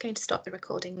 I'm just going to stop the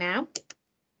recording now.